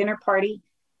invited to a dinner party,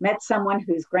 met someone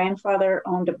whose grandfather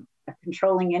owned a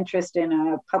controlling interest in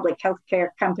a public healthcare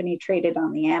company traded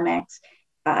on the Amex.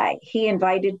 He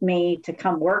invited me to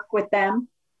come work with them.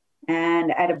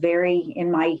 And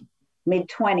in my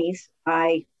mid-20s,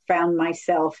 I found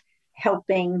myself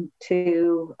helping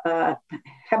to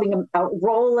having a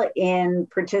role in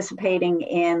participating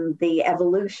in the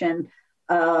evolution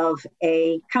of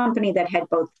a company that had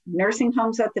both nursing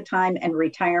homes at the time and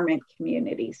retirement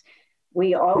communities.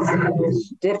 We also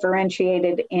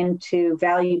differentiated into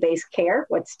value-based care,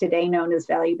 what's today known as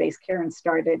value-based care, and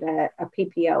started a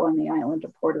PPO on the island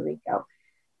of Puerto Rico.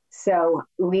 So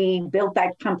we built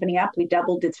that company up. We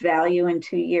doubled its value in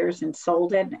 2 years and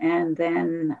sold it. And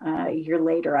then a year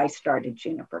later, I started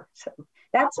Juniper. So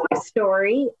that's my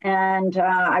story. And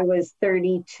I was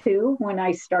 32 when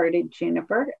I started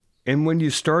Juniper. And when you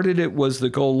started it, was the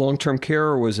goal long-term care,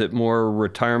 or was it more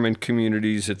retirement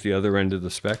communities at the other end of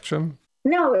the spectrum?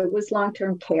 No, it was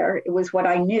long-term care. It was what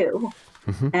I knew.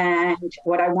 Mm-hmm. And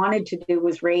what I wanted to do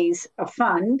was raise a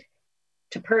fund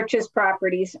to purchase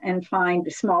properties and find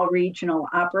small regional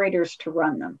operators to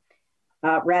run them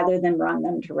rather than run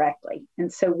them directly.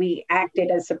 And so we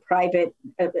acted as a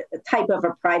type of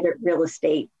a private real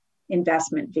estate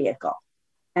investment vehicle.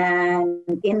 And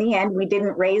in the end, we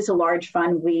didn't raise a large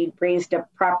fund. We raised a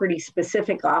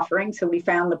property-specific offering. So we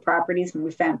found the properties and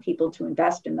we found people to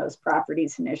invest in those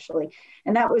properties initially.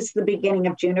 And that was the beginning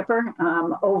of Juniper.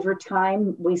 Over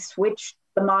time, we switched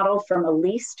the model from a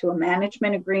lease to a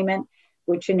management agreement,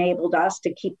 which enabled us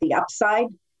to keep the upside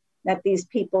that these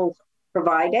people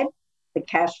provided,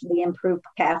 the improved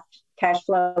cash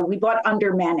flow. We bought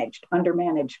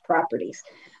undermanaged properties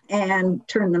and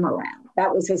turned them around.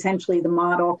 That was essentially the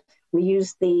model. We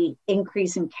used the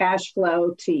increase in cash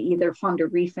flow to either fund a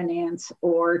refinance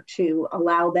or to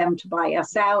allow them to buy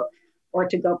us out or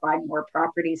to go buy more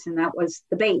properties. And that was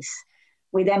the base.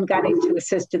 We then got into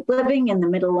assisted living in the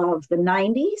middle of the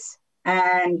 90s.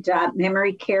 and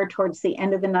memory care towards the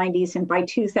end of the 90s. And by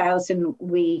 2000,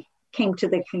 we came to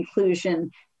the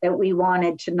conclusion that we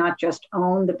wanted to not just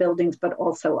own the buildings, but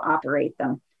also operate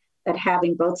them, that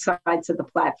having both sides of the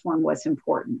platform was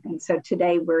important. And so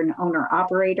today we're an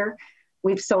owner-operator.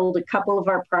 We've sold a couple of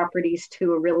our properties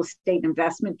to a real estate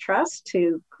investment trust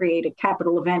to create a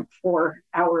capital event for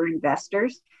our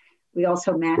investors. We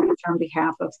also manage on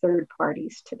behalf of third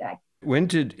parties today. When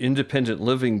did independent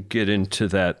living get into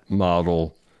that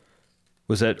model?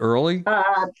 Was that early?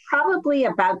 Probably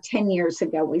about 10 years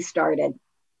ago we started.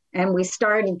 And we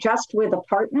started just with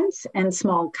apartments and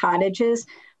small cottages.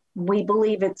 We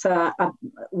believe it's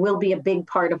will be a big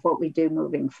part of what we do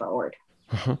moving forward.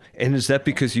 Uh-huh. And is that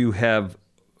because you have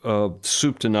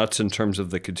soup to nuts in terms of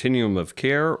the continuum of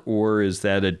care, or is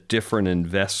that a different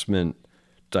investment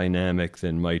dynamic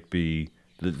than might be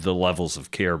the levels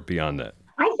of care beyond that?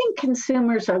 I think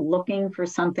consumers are looking for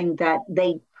something that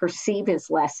they perceive as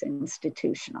less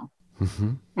institutional.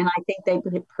 Mm-hmm. And I think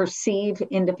they perceive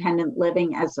independent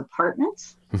living as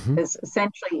apartments, mm-hmm. as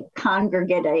essentially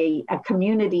congregate a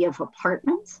community of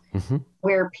apartments, mm-hmm.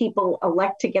 where people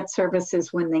elect to get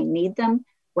services when they need them,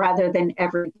 rather than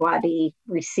everybody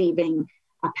receiving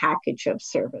a package of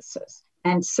services.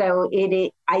 And so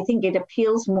I think it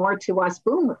appeals more to us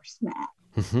boomers, Matt.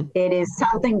 Mm-hmm. It is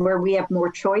something where we have more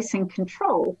choice and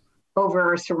control over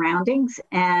our surroundings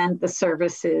and the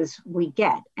services we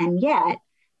get. And yet,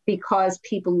 because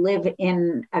people live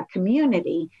in a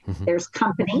community, mm-hmm. there's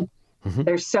company, mm-hmm.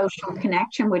 there's social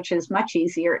connection, which is much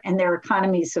easier, and there are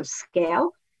economies of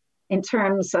scale in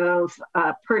terms of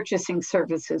purchasing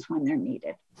services when they're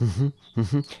needed. Mm-hmm.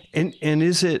 Mm-hmm. And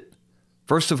is it,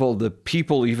 first of all, the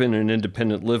people even in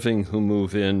independent living who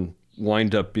move in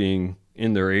wind up being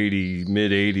in their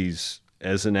mid-80s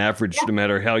as an average, yep. no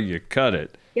matter how you cut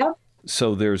it. Yep.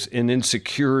 So there's an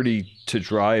insecurity to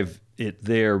drive it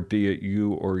there, be it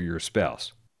you or your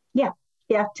spouse.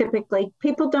 Yeah, typically.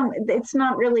 People don't, it's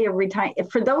not really a retirement.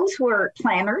 For those who are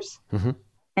planners mm-hmm.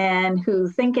 and who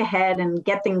think ahead and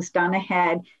get things done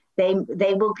ahead,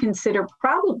 they will consider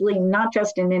probably not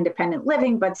just an independent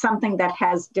living, but something that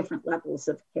has different levels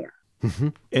of care. Mm-hmm.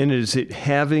 And is it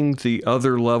having the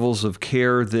other levels of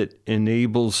care that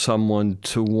enables someone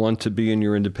to want to be in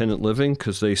your independent living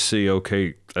because they see,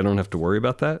 okay, I don't have to worry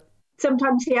about that?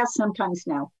 Sometimes yes, sometimes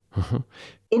no. Uh-huh.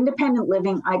 Independent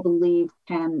living, I believe,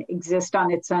 can exist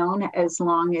on its own as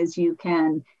long as you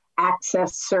can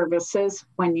access services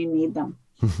when you need them.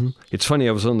 Mm-hmm. It's funny,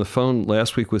 I was on the phone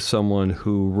last week with someone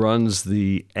who runs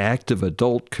the active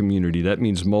adult community. That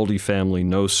means multifamily,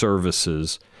 no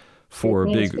services for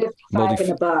a big 55 and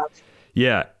above.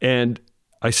 Yeah. And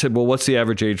I said, well, what's the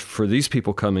average age for these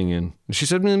people coming in? And she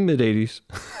said, mid-80s.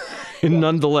 And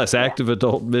nonetheless, active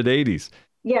adult, mid-80s.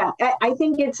 Yeah, I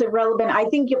think it's irrelevant. I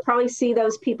think you'll probably see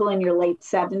those people in your late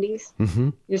 70s. Mm-hmm.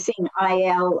 You're seeing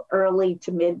IL early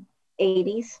to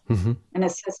mid-80s, mm-hmm. and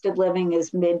assisted living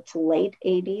is mid to late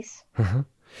 80s. Uh-huh.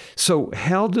 So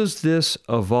how does this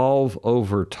evolve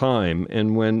over time?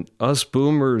 And when us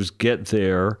boomers get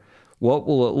there, what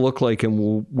will it look like,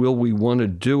 and will we want to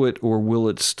do it, or will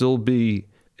it still be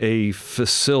a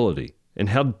facility? And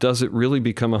how does it really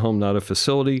become a home, not a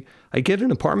facility? I get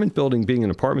an apartment building being an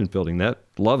apartment building.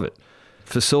 Love it.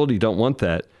 Facility, don't want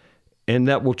that. And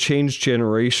that will change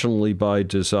generationally by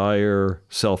desire,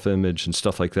 self-image, and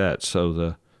stuff like that.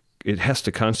 So it has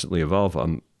to constantly evolve,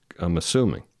 I'm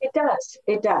assuming. It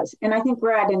does. And I think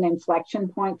we're at an inflection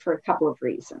point for a couple of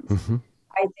reasons. Mm-hmm.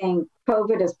 I think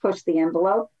COVID has pushed the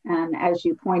envelope. And as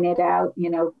you pointed out,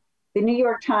 the New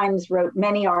York Times wrote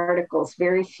many articles,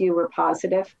 very few were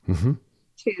positive mm-hmm.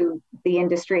 to the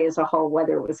industry as a whole,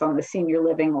 whether it was on the senior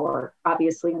living or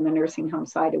obviously on the nursing home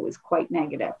side, it was quite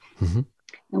negative. Mm-hmm.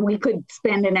 And we could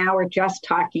spend an hour just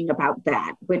talking about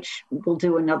that, which we'll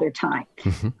do another time.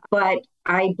 Mm-hmm. But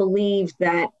I believe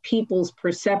that people's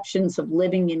perceptions of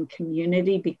living in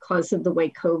community because of the way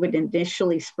COVID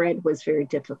initially spread was very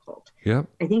difficult. Yep.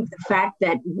 I think the fact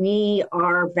that we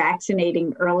are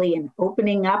vaccinating early and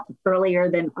opening up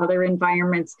earlier than other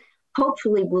environments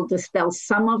hopefully will dispel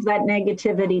some of that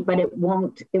negativity, but it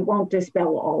won't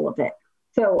dispel all of it.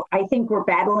 So I think we're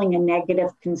battling a negative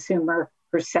consumer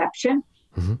perception,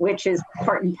 mm-hmm. which is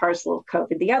part and parcel of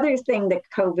COVID. The other thing that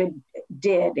COVID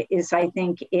did is I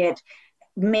think it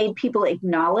made people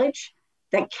acknowledge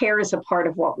that care is a part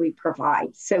of what we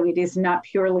provide. So it is not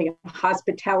purely a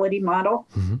hospitality model,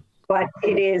 mm-hmm. but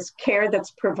it is care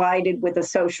that's provided with a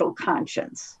social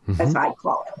conscience, mm-hmm. as I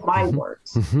call it, my mm-hmm.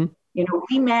 words. Mm-hmm.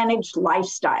 We manage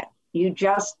lifestyle. You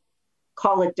just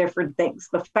call it different things.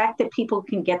 The fact that people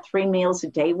can get 3 meals a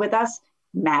day with us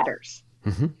matters.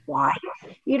 Mm-hmm. Why?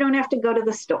 You don't have to go to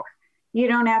the store. You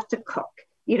don't have to cook.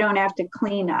 You don't have to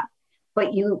clean up,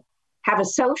 but you have a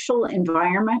social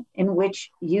environment in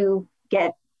which you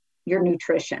get your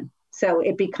nutrition. So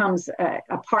it becomes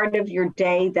a part of your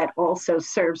day that also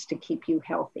serves to keep you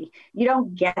healthy. You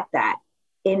don't get that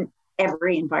in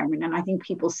every environment. And I think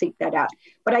people seek that out.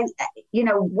 But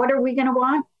what are we going to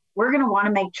want? We're going to want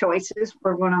to make choices.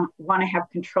 We're going to want to have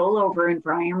control over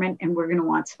environment, and we're going to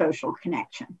want social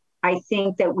connection. I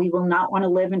think that we will not want to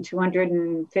live in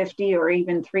 250 or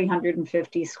even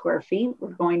 350 square feet. We're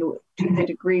going to the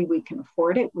degree we can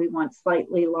afford it. We want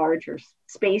slightly larger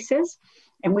spaces,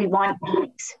 and we want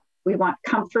peace. We want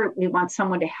comfort. We want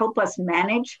someone to help us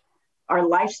manage our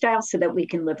lifestyle so that we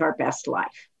can live our best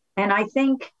life. And I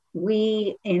think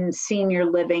we in senior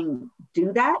living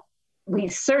do that. We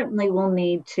certainly will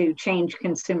need to change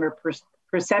consumer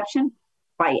perception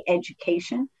by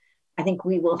education. I think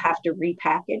we will have to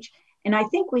repackage. And I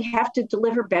think we have to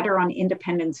deliver better on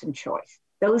independence and choice.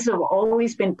 Those have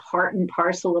always been part and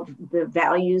parcel of the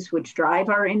values which drive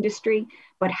our industry,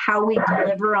 but how we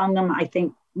deliver on them, I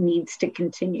think, needs to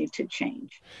continue to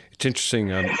change. It's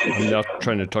interesting. I'm now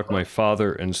trying to talk my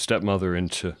father and stepmother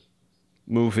into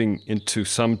moving into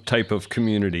some type of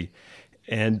community,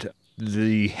 and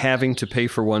the having to pay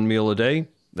for one meal a day,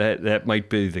 that might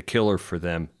be the killer for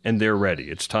them. And they're ready.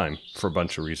 It's time for a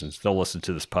bunch of reasons. They'll listen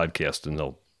to this podcast and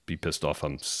they'll be pissed off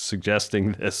I'm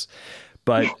suggesting this.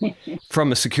 But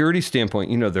from a security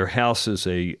standpoint, their house is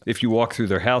if you walk through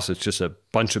their house, it's just a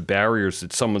bunch of barriers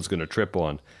that someone's going to trip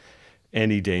on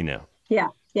any day now. Yeah.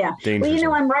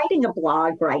 Well, I'm writing a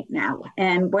blog right now.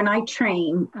 And when I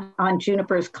train on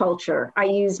Juniper's culture, I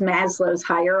use Maslow's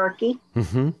hierarchy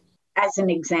as an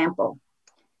example.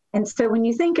 And so when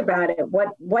you think about it,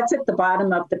 what's at the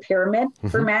bottom of the pyramid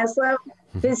for Maslow?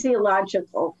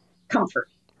 Physiological comfort.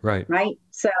 Right.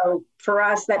 So for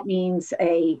us, that means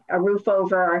a roof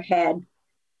over our head,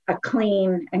 a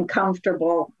clean and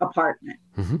comfortable apartment.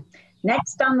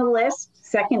 Next on the list,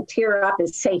 second tier up,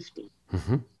 is safety.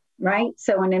 Right.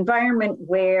 So an environment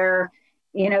where,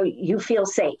 you feel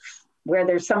safe, where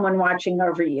there's someone watching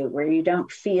over you, where you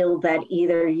don't feel that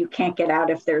either you can't get out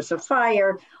if there's a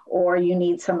fire or you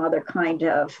need some other kind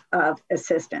of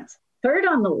assistance. Third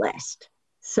on the list,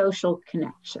 social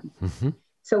connection.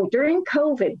 So during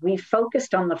COVID, we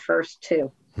focused on the first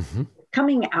two.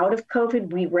 Coming out of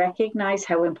COVID, we recognize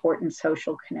how important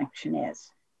social connection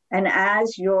is. And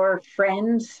as your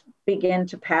friends begin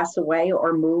to pass away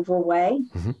or move away,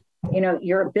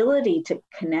 your ability to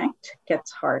connect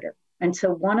gets harder. And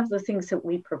so one of the things that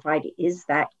we provide is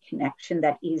that connection,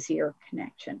 that easier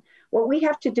connection. What we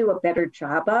have to do a better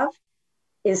job of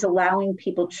is allowing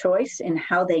people choice in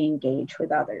how they engage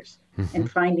with others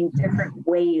and finding different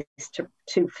ways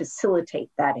to facilitate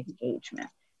that engagement.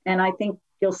 And I think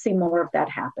you'll see more of that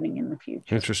happening in the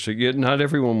future. Interesting. Yet not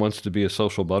everyone wants to be a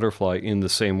social butterfly in the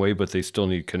same way, but they still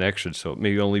need connection. So it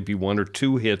may only be 1 or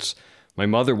 2 hits. My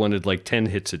mother wanted like 10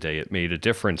 hits a day. It made a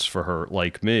difference for her,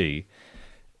 like me.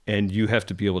 And you have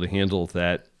to be able to handle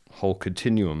that whole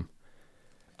continuum.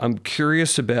 I'm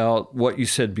curious about what you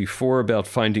said before about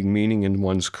finding meaning in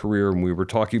one's career. And we were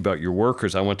talking about your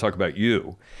workers. I want to talk about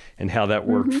you and how that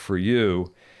worked for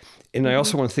you. And I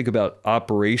also want to think about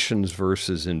operations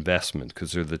versus investment,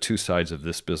 because they're the two sides of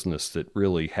this business that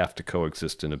really have to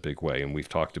coexist in a big way. And we've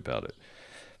talked about it.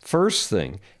 First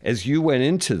thing, as you went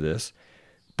into this,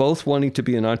 both wanting to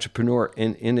be an entrepreneur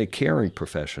and in a caring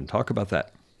profession, talk about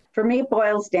that. For me, it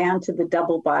boils down to the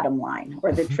double bottom line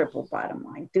or the triple bottom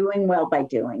line, doing well by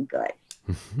doing good.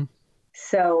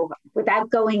 So without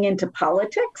going into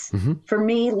politics, for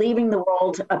me, leaving the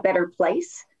world a better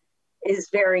place is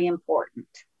very important.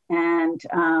 And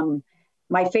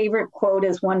my favorite quote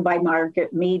is one by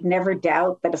Margaret Mead: "Never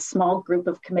doubt that a small group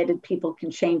of committed people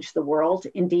can change the world.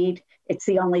 Indeed, it's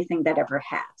the only thing that ever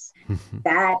has."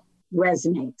 That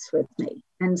resonates with me.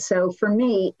 And so for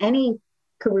me, any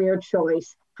career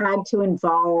choice had to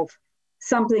involve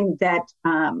something that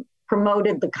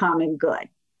promoted the common good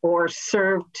or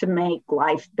served to make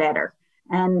life better.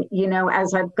 And,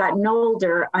 as I've gotten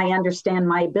older, I understand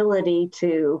my ability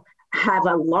to have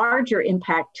a larger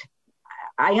impact.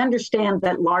 I understand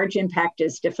that large impact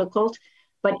is difficult,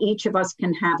 but each of us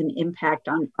can have an impact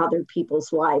on other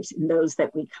people's lives and those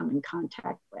that we come in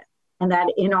contact with. And that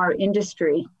in our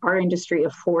industry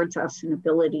affords us an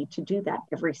ability to do that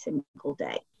every single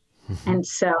day. And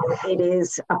so it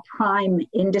is a prime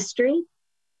industry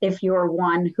if you're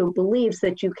one who believes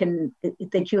that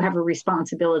you have a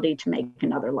responsibility to make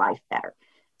another life better.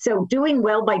 So doing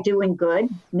well by doing good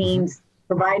means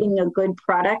providing a good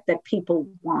product that people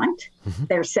want,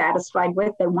 they're satisfied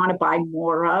with, they want to buy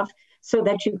more of, so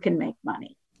that you can make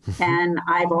money. And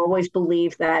I've always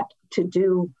believed that to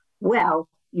do well,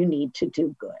 you need to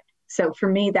do good. So for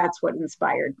me, that's what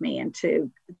inspired me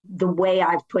into the way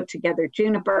I've put together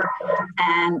Juniper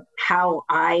and how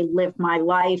I live my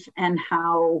life and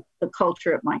how the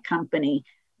culture at my company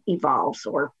evolves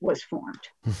or was formed.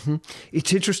 Mm-hmm.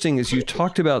 It's interesting as you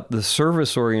talked about the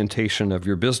service orientation of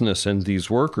your business and these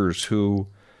workers who,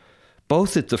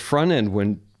 both at the front end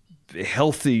when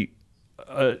healthy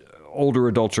older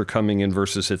adults are coming in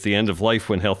versus at the end of life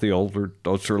when healthy older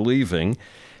adults are leaving,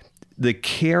 the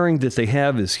caring that they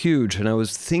have is huge. And I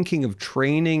was thinking of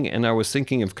training and I was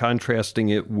thinking of contrasting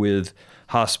it with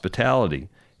hospitality.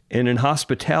 And in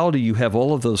hospitality, you have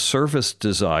all of those service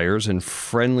desires and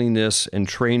friendliness and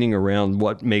training around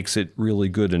what makes it really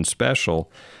good and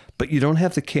special, but you don't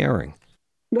have the caring.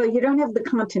 Well, you don't have the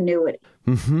continuity.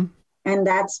 Mm-hmm. And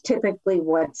that's typically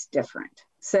what's different.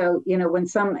 So, when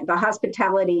the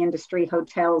hospitality industry,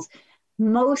 hotels,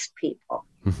 most people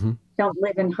don't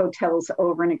live in hotels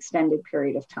over an extended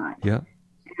period of time. Yeah.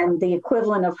 And the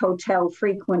equivalent of hotel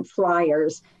frequent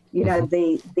flyers,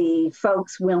 the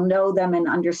folks will know them and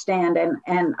understand.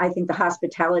 And I think the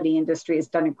hospitality industry has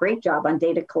done a great job on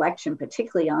data collection,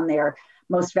 particularly on their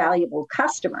most valuable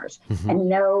customers, and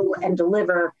know and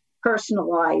deliver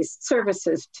personalized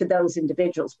services to those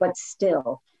individuals. But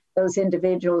still, those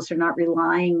individuals are not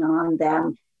relying on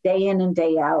them day in and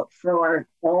day out for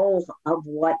all of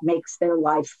what makes their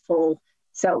life full.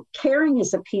 So caring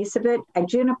is a piece of it. At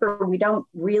Juniper, we don't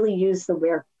really use the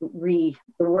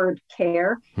word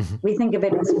care. We think of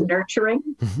it as nurturing,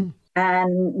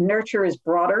 and nurture is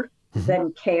broader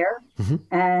than care.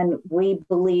 And we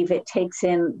believe it takes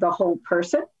in the whole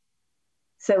person.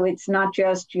 So it's not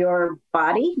just your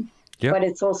body, but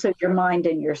it's also your mind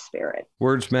and your spirit.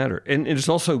 Words matter. And it's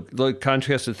also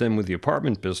contrasted then with the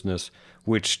apartment business,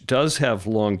 which does have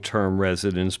long-term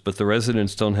residents, but the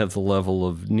residents don't have the level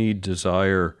of need,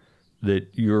 desire that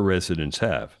your residents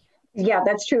have. Yeah,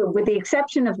 that's true, with the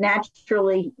exception of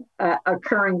naturally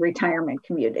occurring retirement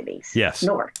communities. Yes.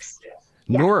 NORCs.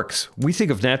 NORCs. We think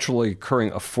of naturally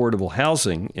occurring affordable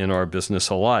housing in our business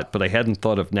a lot, but I hadn't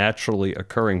thought of naturally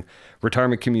occurring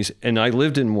retirement communities. And I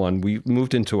lived in one. We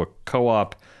moved into a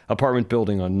co-op apartment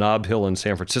building on Nob Hill in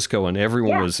San Francisco, and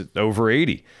everyone was over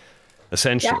 80,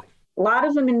 essentially. Yeah. A lot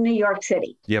of them in New York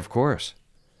City. Yeah, of course.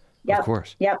 Yep. Of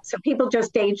course. Yep. So people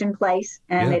just age in place,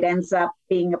 and it ends up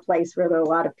being a place where there are a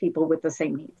lot of people with the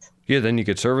same needs. Yeah, then you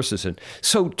get services in.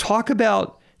 So talk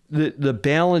about the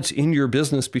balance in your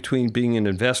business between being an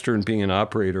investor and being an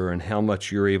operator, and how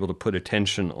much you're able to put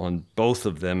attention on both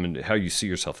of them and how you see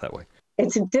yourself that way.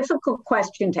 It's a difficult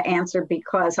question to answer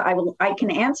because I can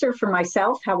answer for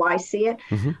myself how I see it.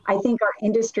 I think our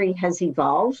industry has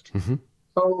evolved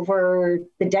over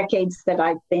the decades that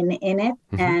I've been in it,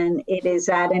 and it is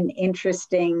at an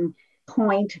interesting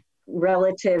point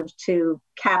relative to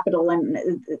capital, and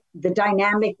the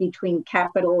dynamic between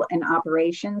capital and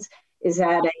operations is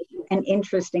at an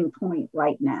interesting point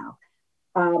right now.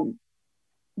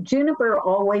 Juniper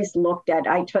always looked at,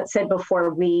 said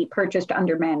before, we purchased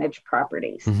undermanaged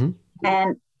properties.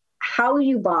 And how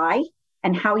you buy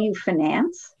and how you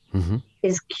finance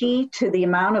is key to the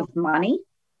amount of money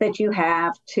that you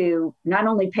have to not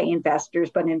only pay investors,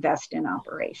 but invest in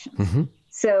operations.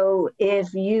 So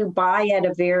if you buy at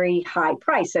a very high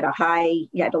price, at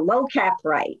a low cap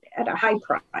rate, at a high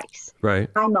price,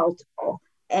 high multiple,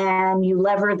 and you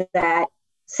lever that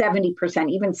 70%,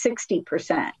 even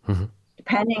 60%,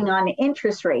 depending on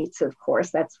interest rates, of course,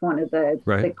 that's one of the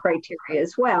criteria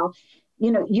as well.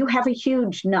 You have a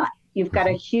huge nut. You've got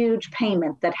a huge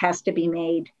payment that has to be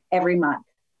made every month.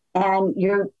 And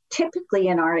you're typically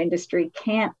in our industry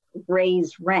can't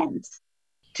raise rents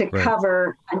to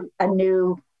cover a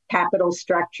new capital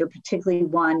structure, particularly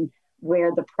one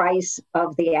where the price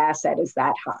of the asset is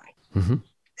that high.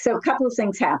 So a couple of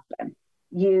things happen.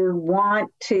 You want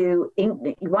to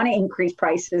increase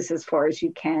prices as far as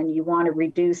you can. You want to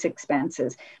reduce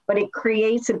expenses, but it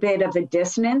creates a bit of a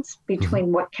dissonance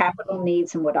between what capital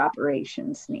needs and what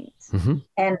operations needs.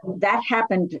 And that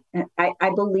happened.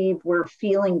 I believe we're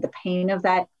feeling the pain of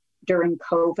that during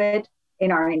COVID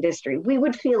in our industry. We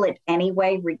would feel it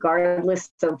anyway, regardless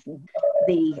of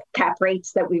the cap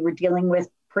rates that we were dealing with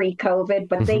pre-COVID,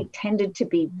 but they tended to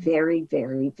be very,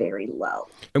 very, very low.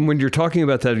 And when you're talking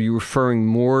about that, are you referring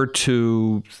more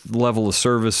to level of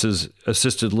services,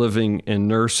 assisted living and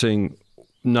nursing,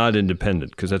 not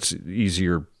independent? Because that's the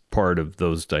easier part of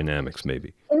those dynamics,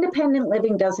 maybe. Independent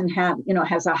living doesn't have,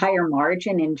 has a higher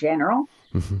margin in general,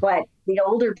 but the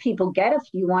older people get, if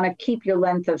you want to keep your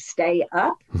length of stay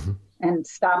up and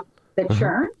stop the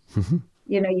churn,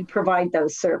 you provide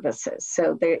those services.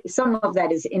 So some of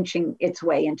that is inching its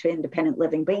way into independent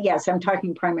living. But yes, I'm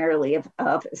talking primarily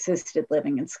of assisted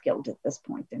living and skilled at this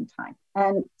point in time.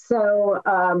 And so,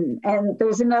 and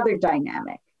there's another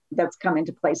dynamic that's come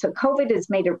into play. So COVID has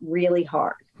made it really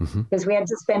hard because we had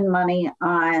to spend money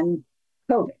on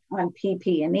COVID, on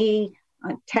PPE,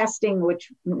 on testing,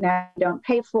 which now we don't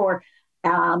pay for,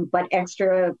 but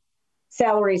extra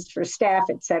salaries for staff,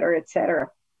 et cetera, et cetera.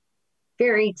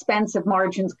 Very expensive,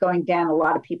 margins going down, a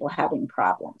lot of people having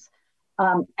problems.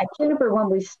 At Juniper, when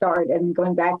we started, and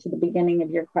going back to the beginning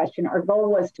of your question, our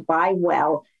goal was to buy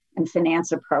well and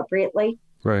finance appropriately.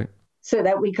 Right. So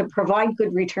that we could provide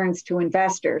good returns to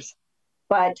investors,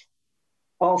 but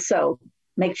also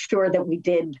make sure that we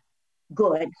did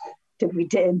good, that we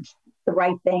did the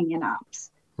right thing in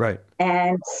ops. Right.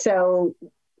 And so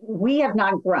we have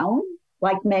not grown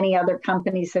like many other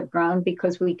companies have grown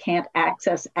because we can't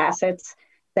access assets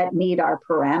that meet our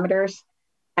parameters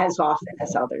as often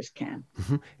as others can.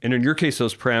 And in your case,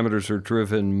 those parameters are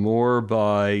driven more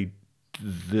by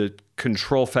the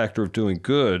control factor of doing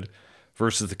good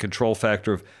versus the control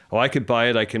factor of, I could buy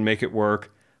it, I can make it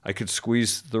work, I could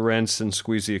squeeze the rents and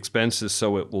squeeze the expenses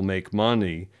so it will make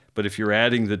money. But if you're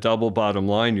adding the double bottom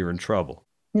line, you're in trouble.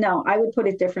 No, I would put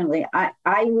it differently.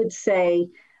 I would say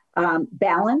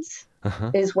balance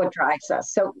is what drives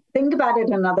us. So think about it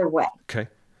another way. Okay.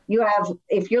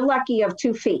 If you're lucky, you have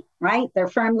 2 feet, right? They're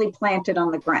firmly planted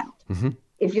on the ground.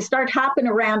 If you start hopping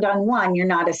around on one, you're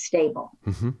not as stable.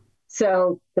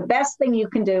 So the best thing you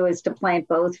can do is to plant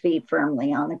both feet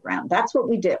firmly on the ground. That's what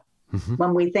we do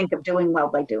when we think of doing well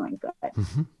by doing good.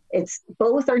 It's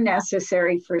both are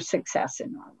necessary for success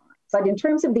in our lives. But in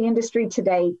terms of the industry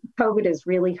today, COVID has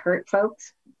really hurt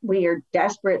folks. We are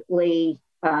desperately,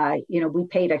 we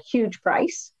paid a huge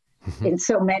price in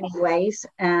so many ways,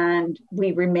 and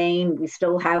we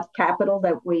still have capital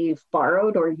that we've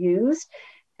borrowed or used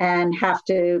and have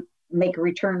to make a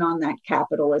return on that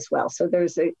capital as well. So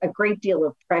there's a great deal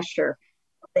of pressure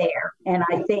there. And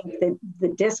I think that the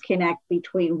disconnect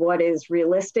between what is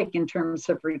realistic in terms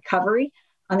of recovery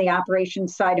on the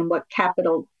operations side and what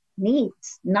capital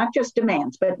needs, not just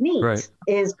demands, but needs,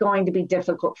 is going to be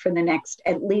difficult for the next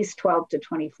at least 12 to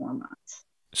 24 months.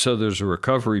 So there's a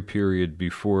recovery period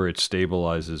before it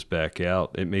stabilizes back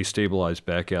out. It may stabilize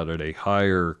back out at a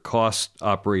higher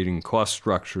operating cost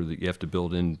structure that you have to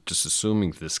build in, just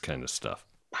assuming this kind of stuff.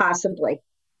 Possibly.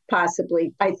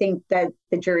 I think that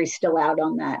the jury's still out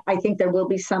on that. I think there will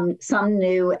be some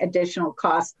new additional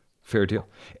costs. Fair deal.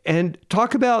 And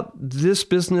talk about this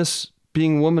business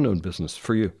being a woman-owned business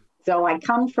for you. So I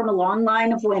come from a long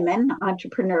line of women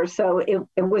entrepreneurs, so it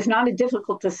was not a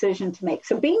difficult decision to make.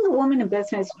 So being a woman in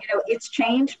business, it's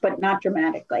changed, but not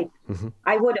dramatically.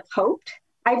 I would have hoped.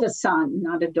 I have a son,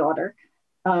 not a daughter.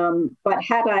 But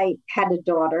had I had a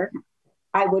daughter,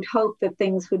 I would hope that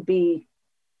things would be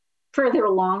further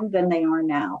along than they are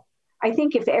now. I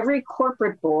think if every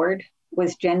corporate board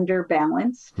was gender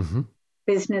balanced,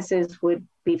 businesses would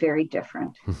be very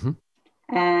different.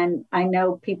 And I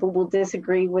know people will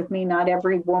disagree with me. Not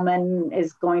every woman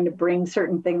is going to bring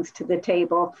certain things to the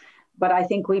table, but I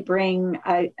think we bring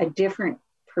a different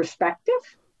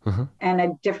perspective and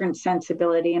a different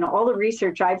sensibility. And all the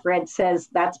research I've read says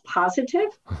that's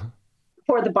positive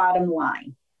for the bottom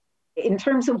line. In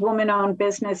terms of woman-owned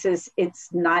businesses, it's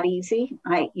not easy.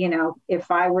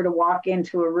 If I were to walk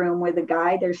into a room with a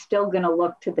guy, they're still going to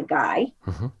look to the guy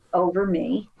over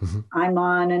me. I'm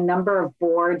on a number of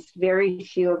boards. Very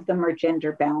few of them are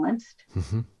gender balanced.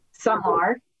 Some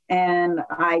are. And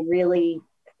I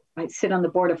sit on the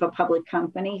board of a public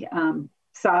company,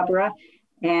 Sabra,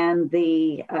 and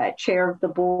the chair of the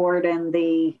board and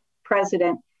the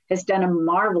president has done a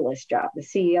marvelous job. The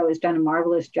CEO has done a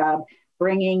marvelous job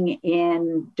bringing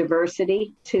in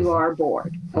diversity to our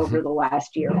board over the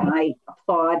last year. And I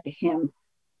applaud him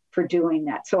for doing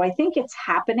that. So I think it's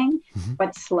happening,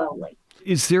 but slowly.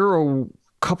 Is there a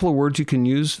couple of words you can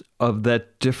use of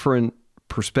that different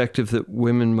perspective that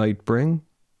women might bring?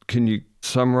 Can you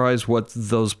summarize what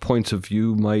those points of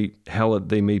view how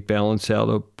they may balance out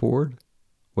a board?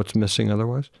 What's missing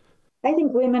otherwise? I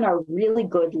think women are really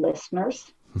good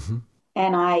listeners.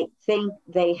 And I think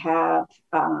they have,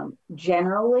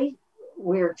 generally,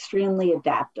 we're extremely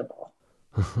adaptable.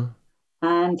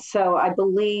 And so I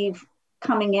believe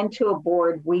coming into a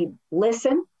board, we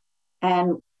listen,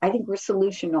 and I think we're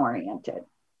solution-oriented.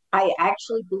 I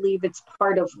actually believe it's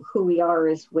part of who we are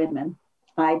as women.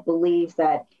 I believe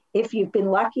that if you've been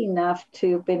lucky enough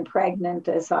to have been pregnant,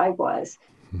 as I was,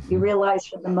 you realize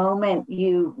from the moment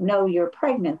you know you're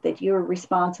pregnant that you're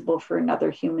responsible for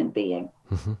another human being.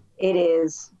 It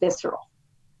is visceral.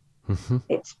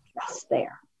 It's just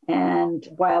there. And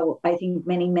while I think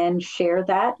many men share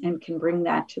that and can bring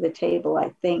that to the table,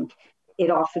 I think it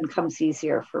often comes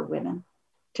easier for women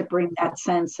to bring that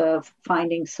sense of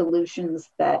finding solutions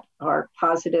that are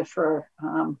positive for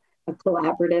a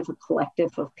collaborative, a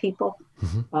collective of people,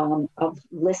 of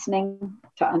listening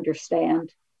to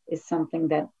understand is something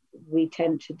that we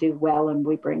tend to do well and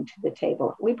we bring to the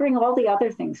table. We bring all the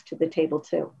other things to the table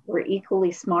too. We're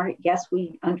equally smart. Yes,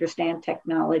 we understand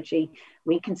technology,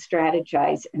 we can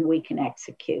strategize, and we can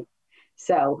execute.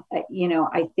 So,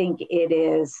 I think it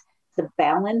is the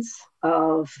balance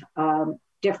of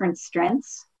different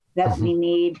strengths that we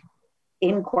need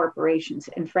in corporations.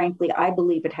 And frankly, I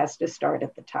believe it has to start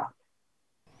at the top.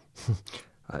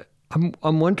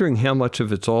 I'm wondering how much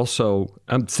of it's also,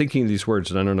 I'm thinking of these words,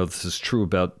 and I don't know if this is true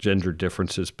about gender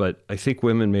differences, but I think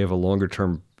women may have a longer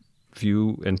term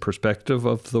view and perspective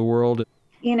of the world.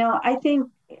 I think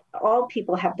all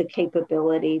people have the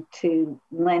capability to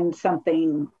lend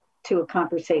something to a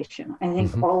conversation. I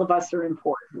think all of us are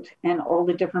important, and all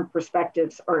the different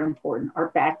perspectives are important. Our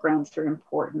backgrounds are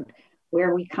important.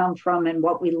 Where we come from and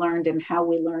what we learned and how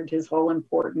we learned is all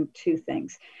important to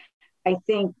things. I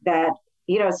think that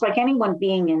it's like anyone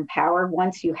being in power.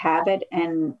 Once you have it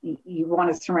and you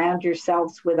want to surround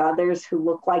yourselves with others who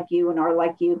look like you and are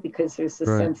like you, because there's a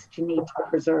sense that you need to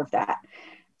preserve that.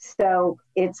 So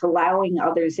it's allowing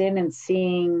others in and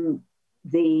seeing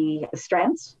the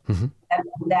strengths and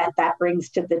that brings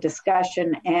to the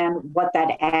discussion and what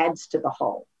that adds to the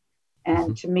whole.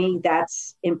 And to me,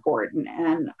 that's important.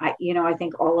 And I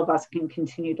think all of us can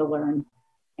continue to learn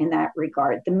in that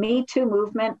regard. The Me Too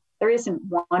movement, there isn't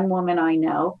one woman I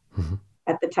know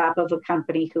at the top of a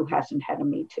company who hasn't had a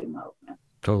Me Too movement.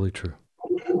 Totally true.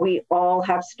 We all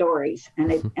have stories,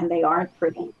 and they aren't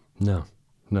pretty. No.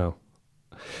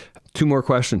 Two more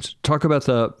questions. Talk about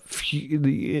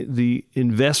the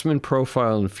investment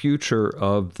profile and future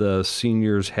of the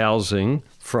seniors housing,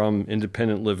 from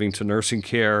independent living to nursing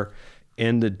care,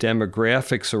 and the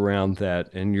demographics around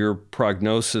that, and your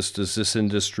prognosis. Does this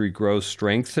industry grow,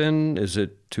 strengthen? Is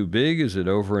it too big? Is it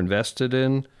overinvested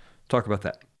in? Talk about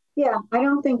that. Yeah, I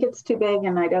don't think it's too big,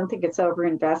 and I don't think it's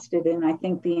overinvested in. I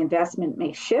think the investment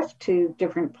may shift to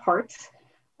different parts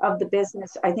of the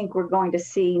business. I think we're going to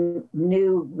see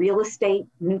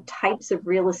new types of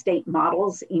real estate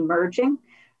models emerging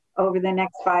over the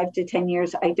next 5 to 10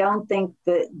 years. I don't think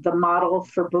the model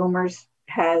for boomers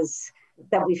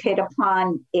that we've hit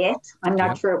upon it. I'm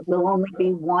not sure it will only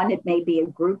be one. It may be a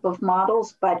group of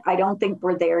models, but I don't think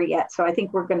we're there yet. So I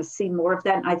think we're going to see more of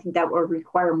that. And I think that will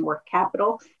require more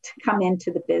capital to come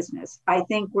into the business. I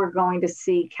think we're going to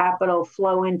see capital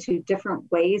flow into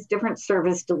different ways, different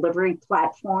service delivery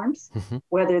platforms,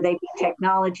 whether they be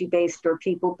technology-based or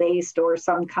people-based or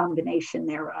some combination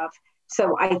thereof.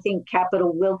 So I think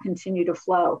capital will continue to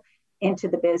flow into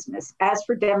the business. As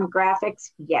for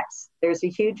demographics, yes, there's a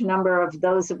huge number of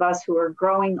those of us who are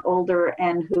growing older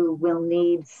and who will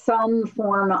need some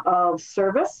form of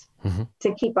service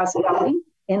to keep us going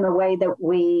in the way that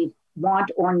we want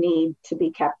or need to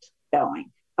be kept going.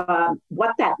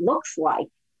 What that looks like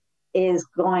is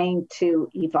going to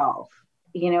evolve.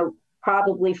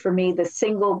 Probably for me, the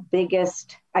single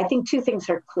biggest, I think two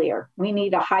things are clear. We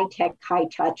need a high-tech,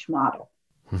 high-touch model.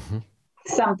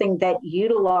 Something that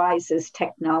utilizes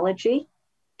technology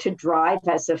to drive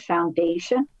as a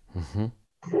foundation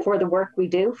for the work we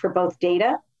do, for both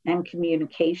data and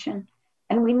communication.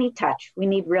 And we need touch. We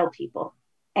need real people.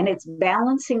 And it's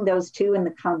balancing those two in the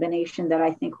combination that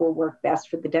I think will work best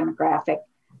for the demographic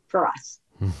for us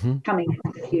coming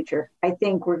into the future. I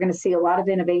think we're going to see a lot of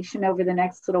innovation over the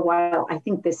next little while. I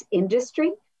think this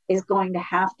industry is going to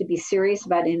have to be serious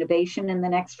about innovation in the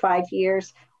next 5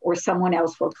 years, or someone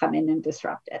else will come in and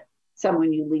disrupt it,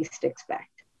 someone you least expect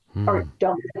or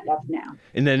don't think of now.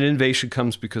 And then innovation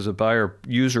comes because a buyer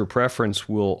user preference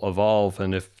will evolve,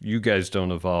 and if you guys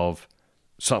don't evolve,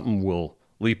 something will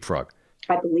leapfrog.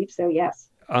 I believe so, yes.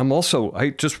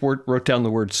 I just wrote down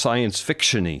the word science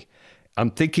fiction-y.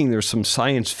 I'm thinking there's some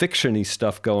science fiction-y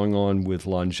stuff going on with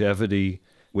longevity,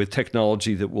 with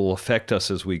technology that will affect us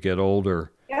as we get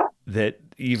older, that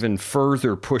even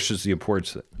further pushes the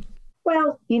importance of it.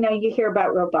 Well, you hear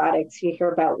about robotics, you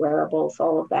hear about wearables,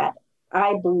 all of that.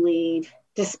 I believe,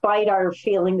 despite our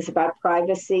feelings about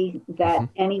privacy, that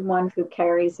anyone who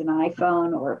carries an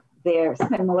iPhone or they're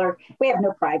similar, we have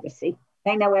no privacy.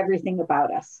 They know everything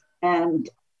about us. And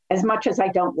as much as I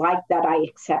don't like that, I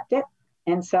accept it.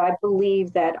 And so I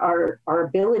believe that our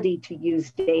ability to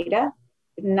use data,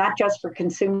 not just for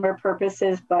consumer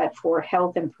purposes, but for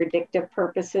health and predictive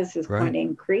purposes, is going to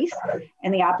increase.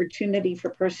 And the opportunity for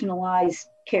personalized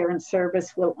healthcare and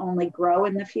service will only grow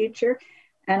in the future.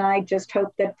 And I just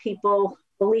hope that people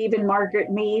believe in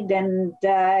Margaret Mead and,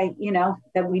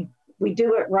 that we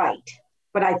do it right.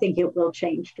 But I think it will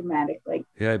change dramatically.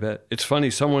 Yeah, I bet. It's funny.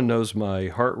 Someone knows my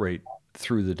heart rate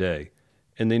through the day.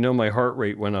 And they know my heart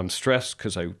rate when I'm stressed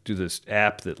because I do this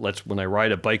app that lets, when I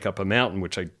ride a bike up a mountain,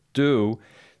 which I do,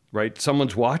 right?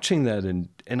 Someone's watching that.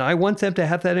 And I want them to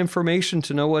have that information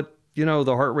to know what,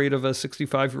 the heart rate of a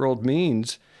 65-year-old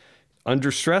means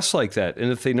under stress like that.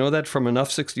 And if they know that from enough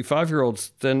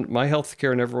 65-year-olds, then my health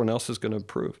care and everyone else is going to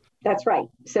improve. That's right.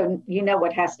 So you know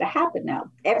what has to happen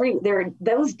now.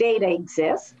 Those data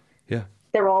exist. Yeah.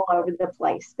 They're all over the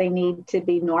place. They need to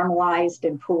be normalized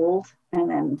and pooled and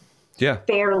then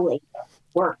fairly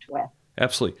worked with.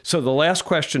 Absolutely. So the last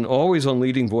question, always on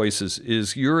Leading Voices,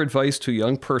 is your advice to a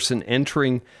young person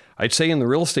entering, I'd say in the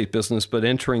real estate business, but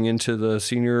entering into the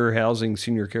senior housing,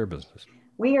 senior care business.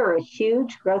 We are a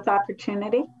huge growth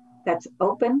opportunity that's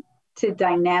open to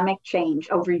dynamic change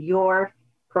over your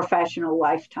professional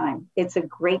lifetime. It's a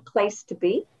great place to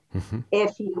be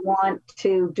if you want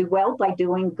to do well by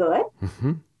doing good.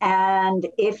 And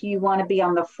if you want to be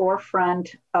on the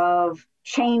forefront of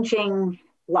changing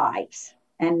lives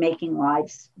and making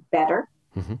lives better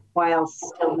while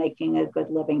still making a good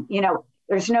living.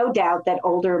 There's no doubt that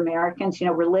older Americans,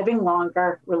 we're living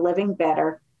longer, we're living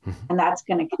better, and that's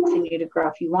going to continue to grow.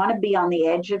 If you want to be on the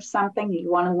edge of something,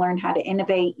 you want to learn how to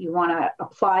innovate, you want to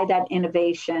apply that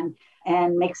innovation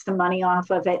and make some money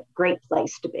off of it, great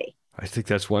place to be. I think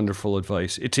that's wonderful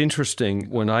advice. It's interesting,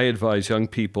 when I advise young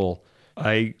people,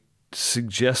 I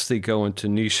suggest they go into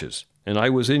niches. And I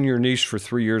was in your niche for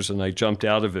 3 years and I jumped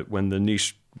out of it when the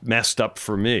niche messed up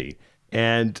for me.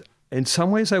 And in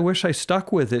some ways, I wish I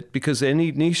stuck with it, because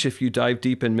any niche, if you dive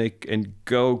deep and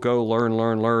go,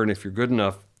 learn, if you're good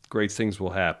enough, great things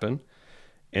will happen.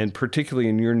 And particularly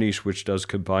in your niche, which does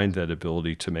combine that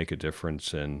ability to make a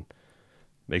difference and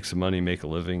make some money, make a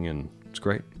living, and it's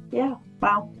great. Yeah,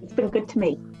 well, it's been good to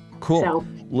me. Cool. So,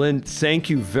 Lynne, thank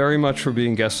you very much for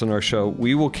being guest on our show.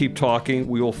 We will keep talking.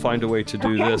 We will find a way to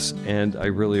do this, and I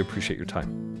really appreciate your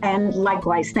time. And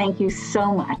likewise, thank you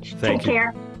so much. Take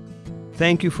care.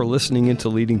 Thank you for listening into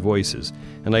Leading Voices,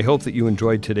 and I hope that you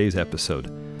enjoyed today's episode.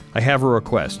 I have a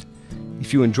request.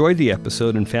 If you enjoyed the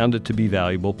episode and found it to be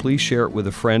valuable, please share it with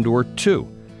a friend or two.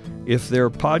 If they're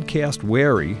podcast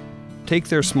wary, take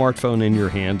their smartphone in your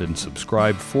hand and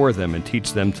subscribe for them and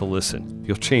teach them to listen.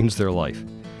 You'll change their life.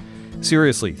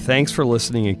 Seriously, thanks for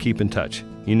listening and keep in touch.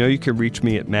 You know you can reach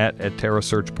me at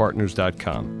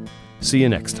matt@terrasearchpartners.com. See you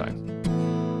next time.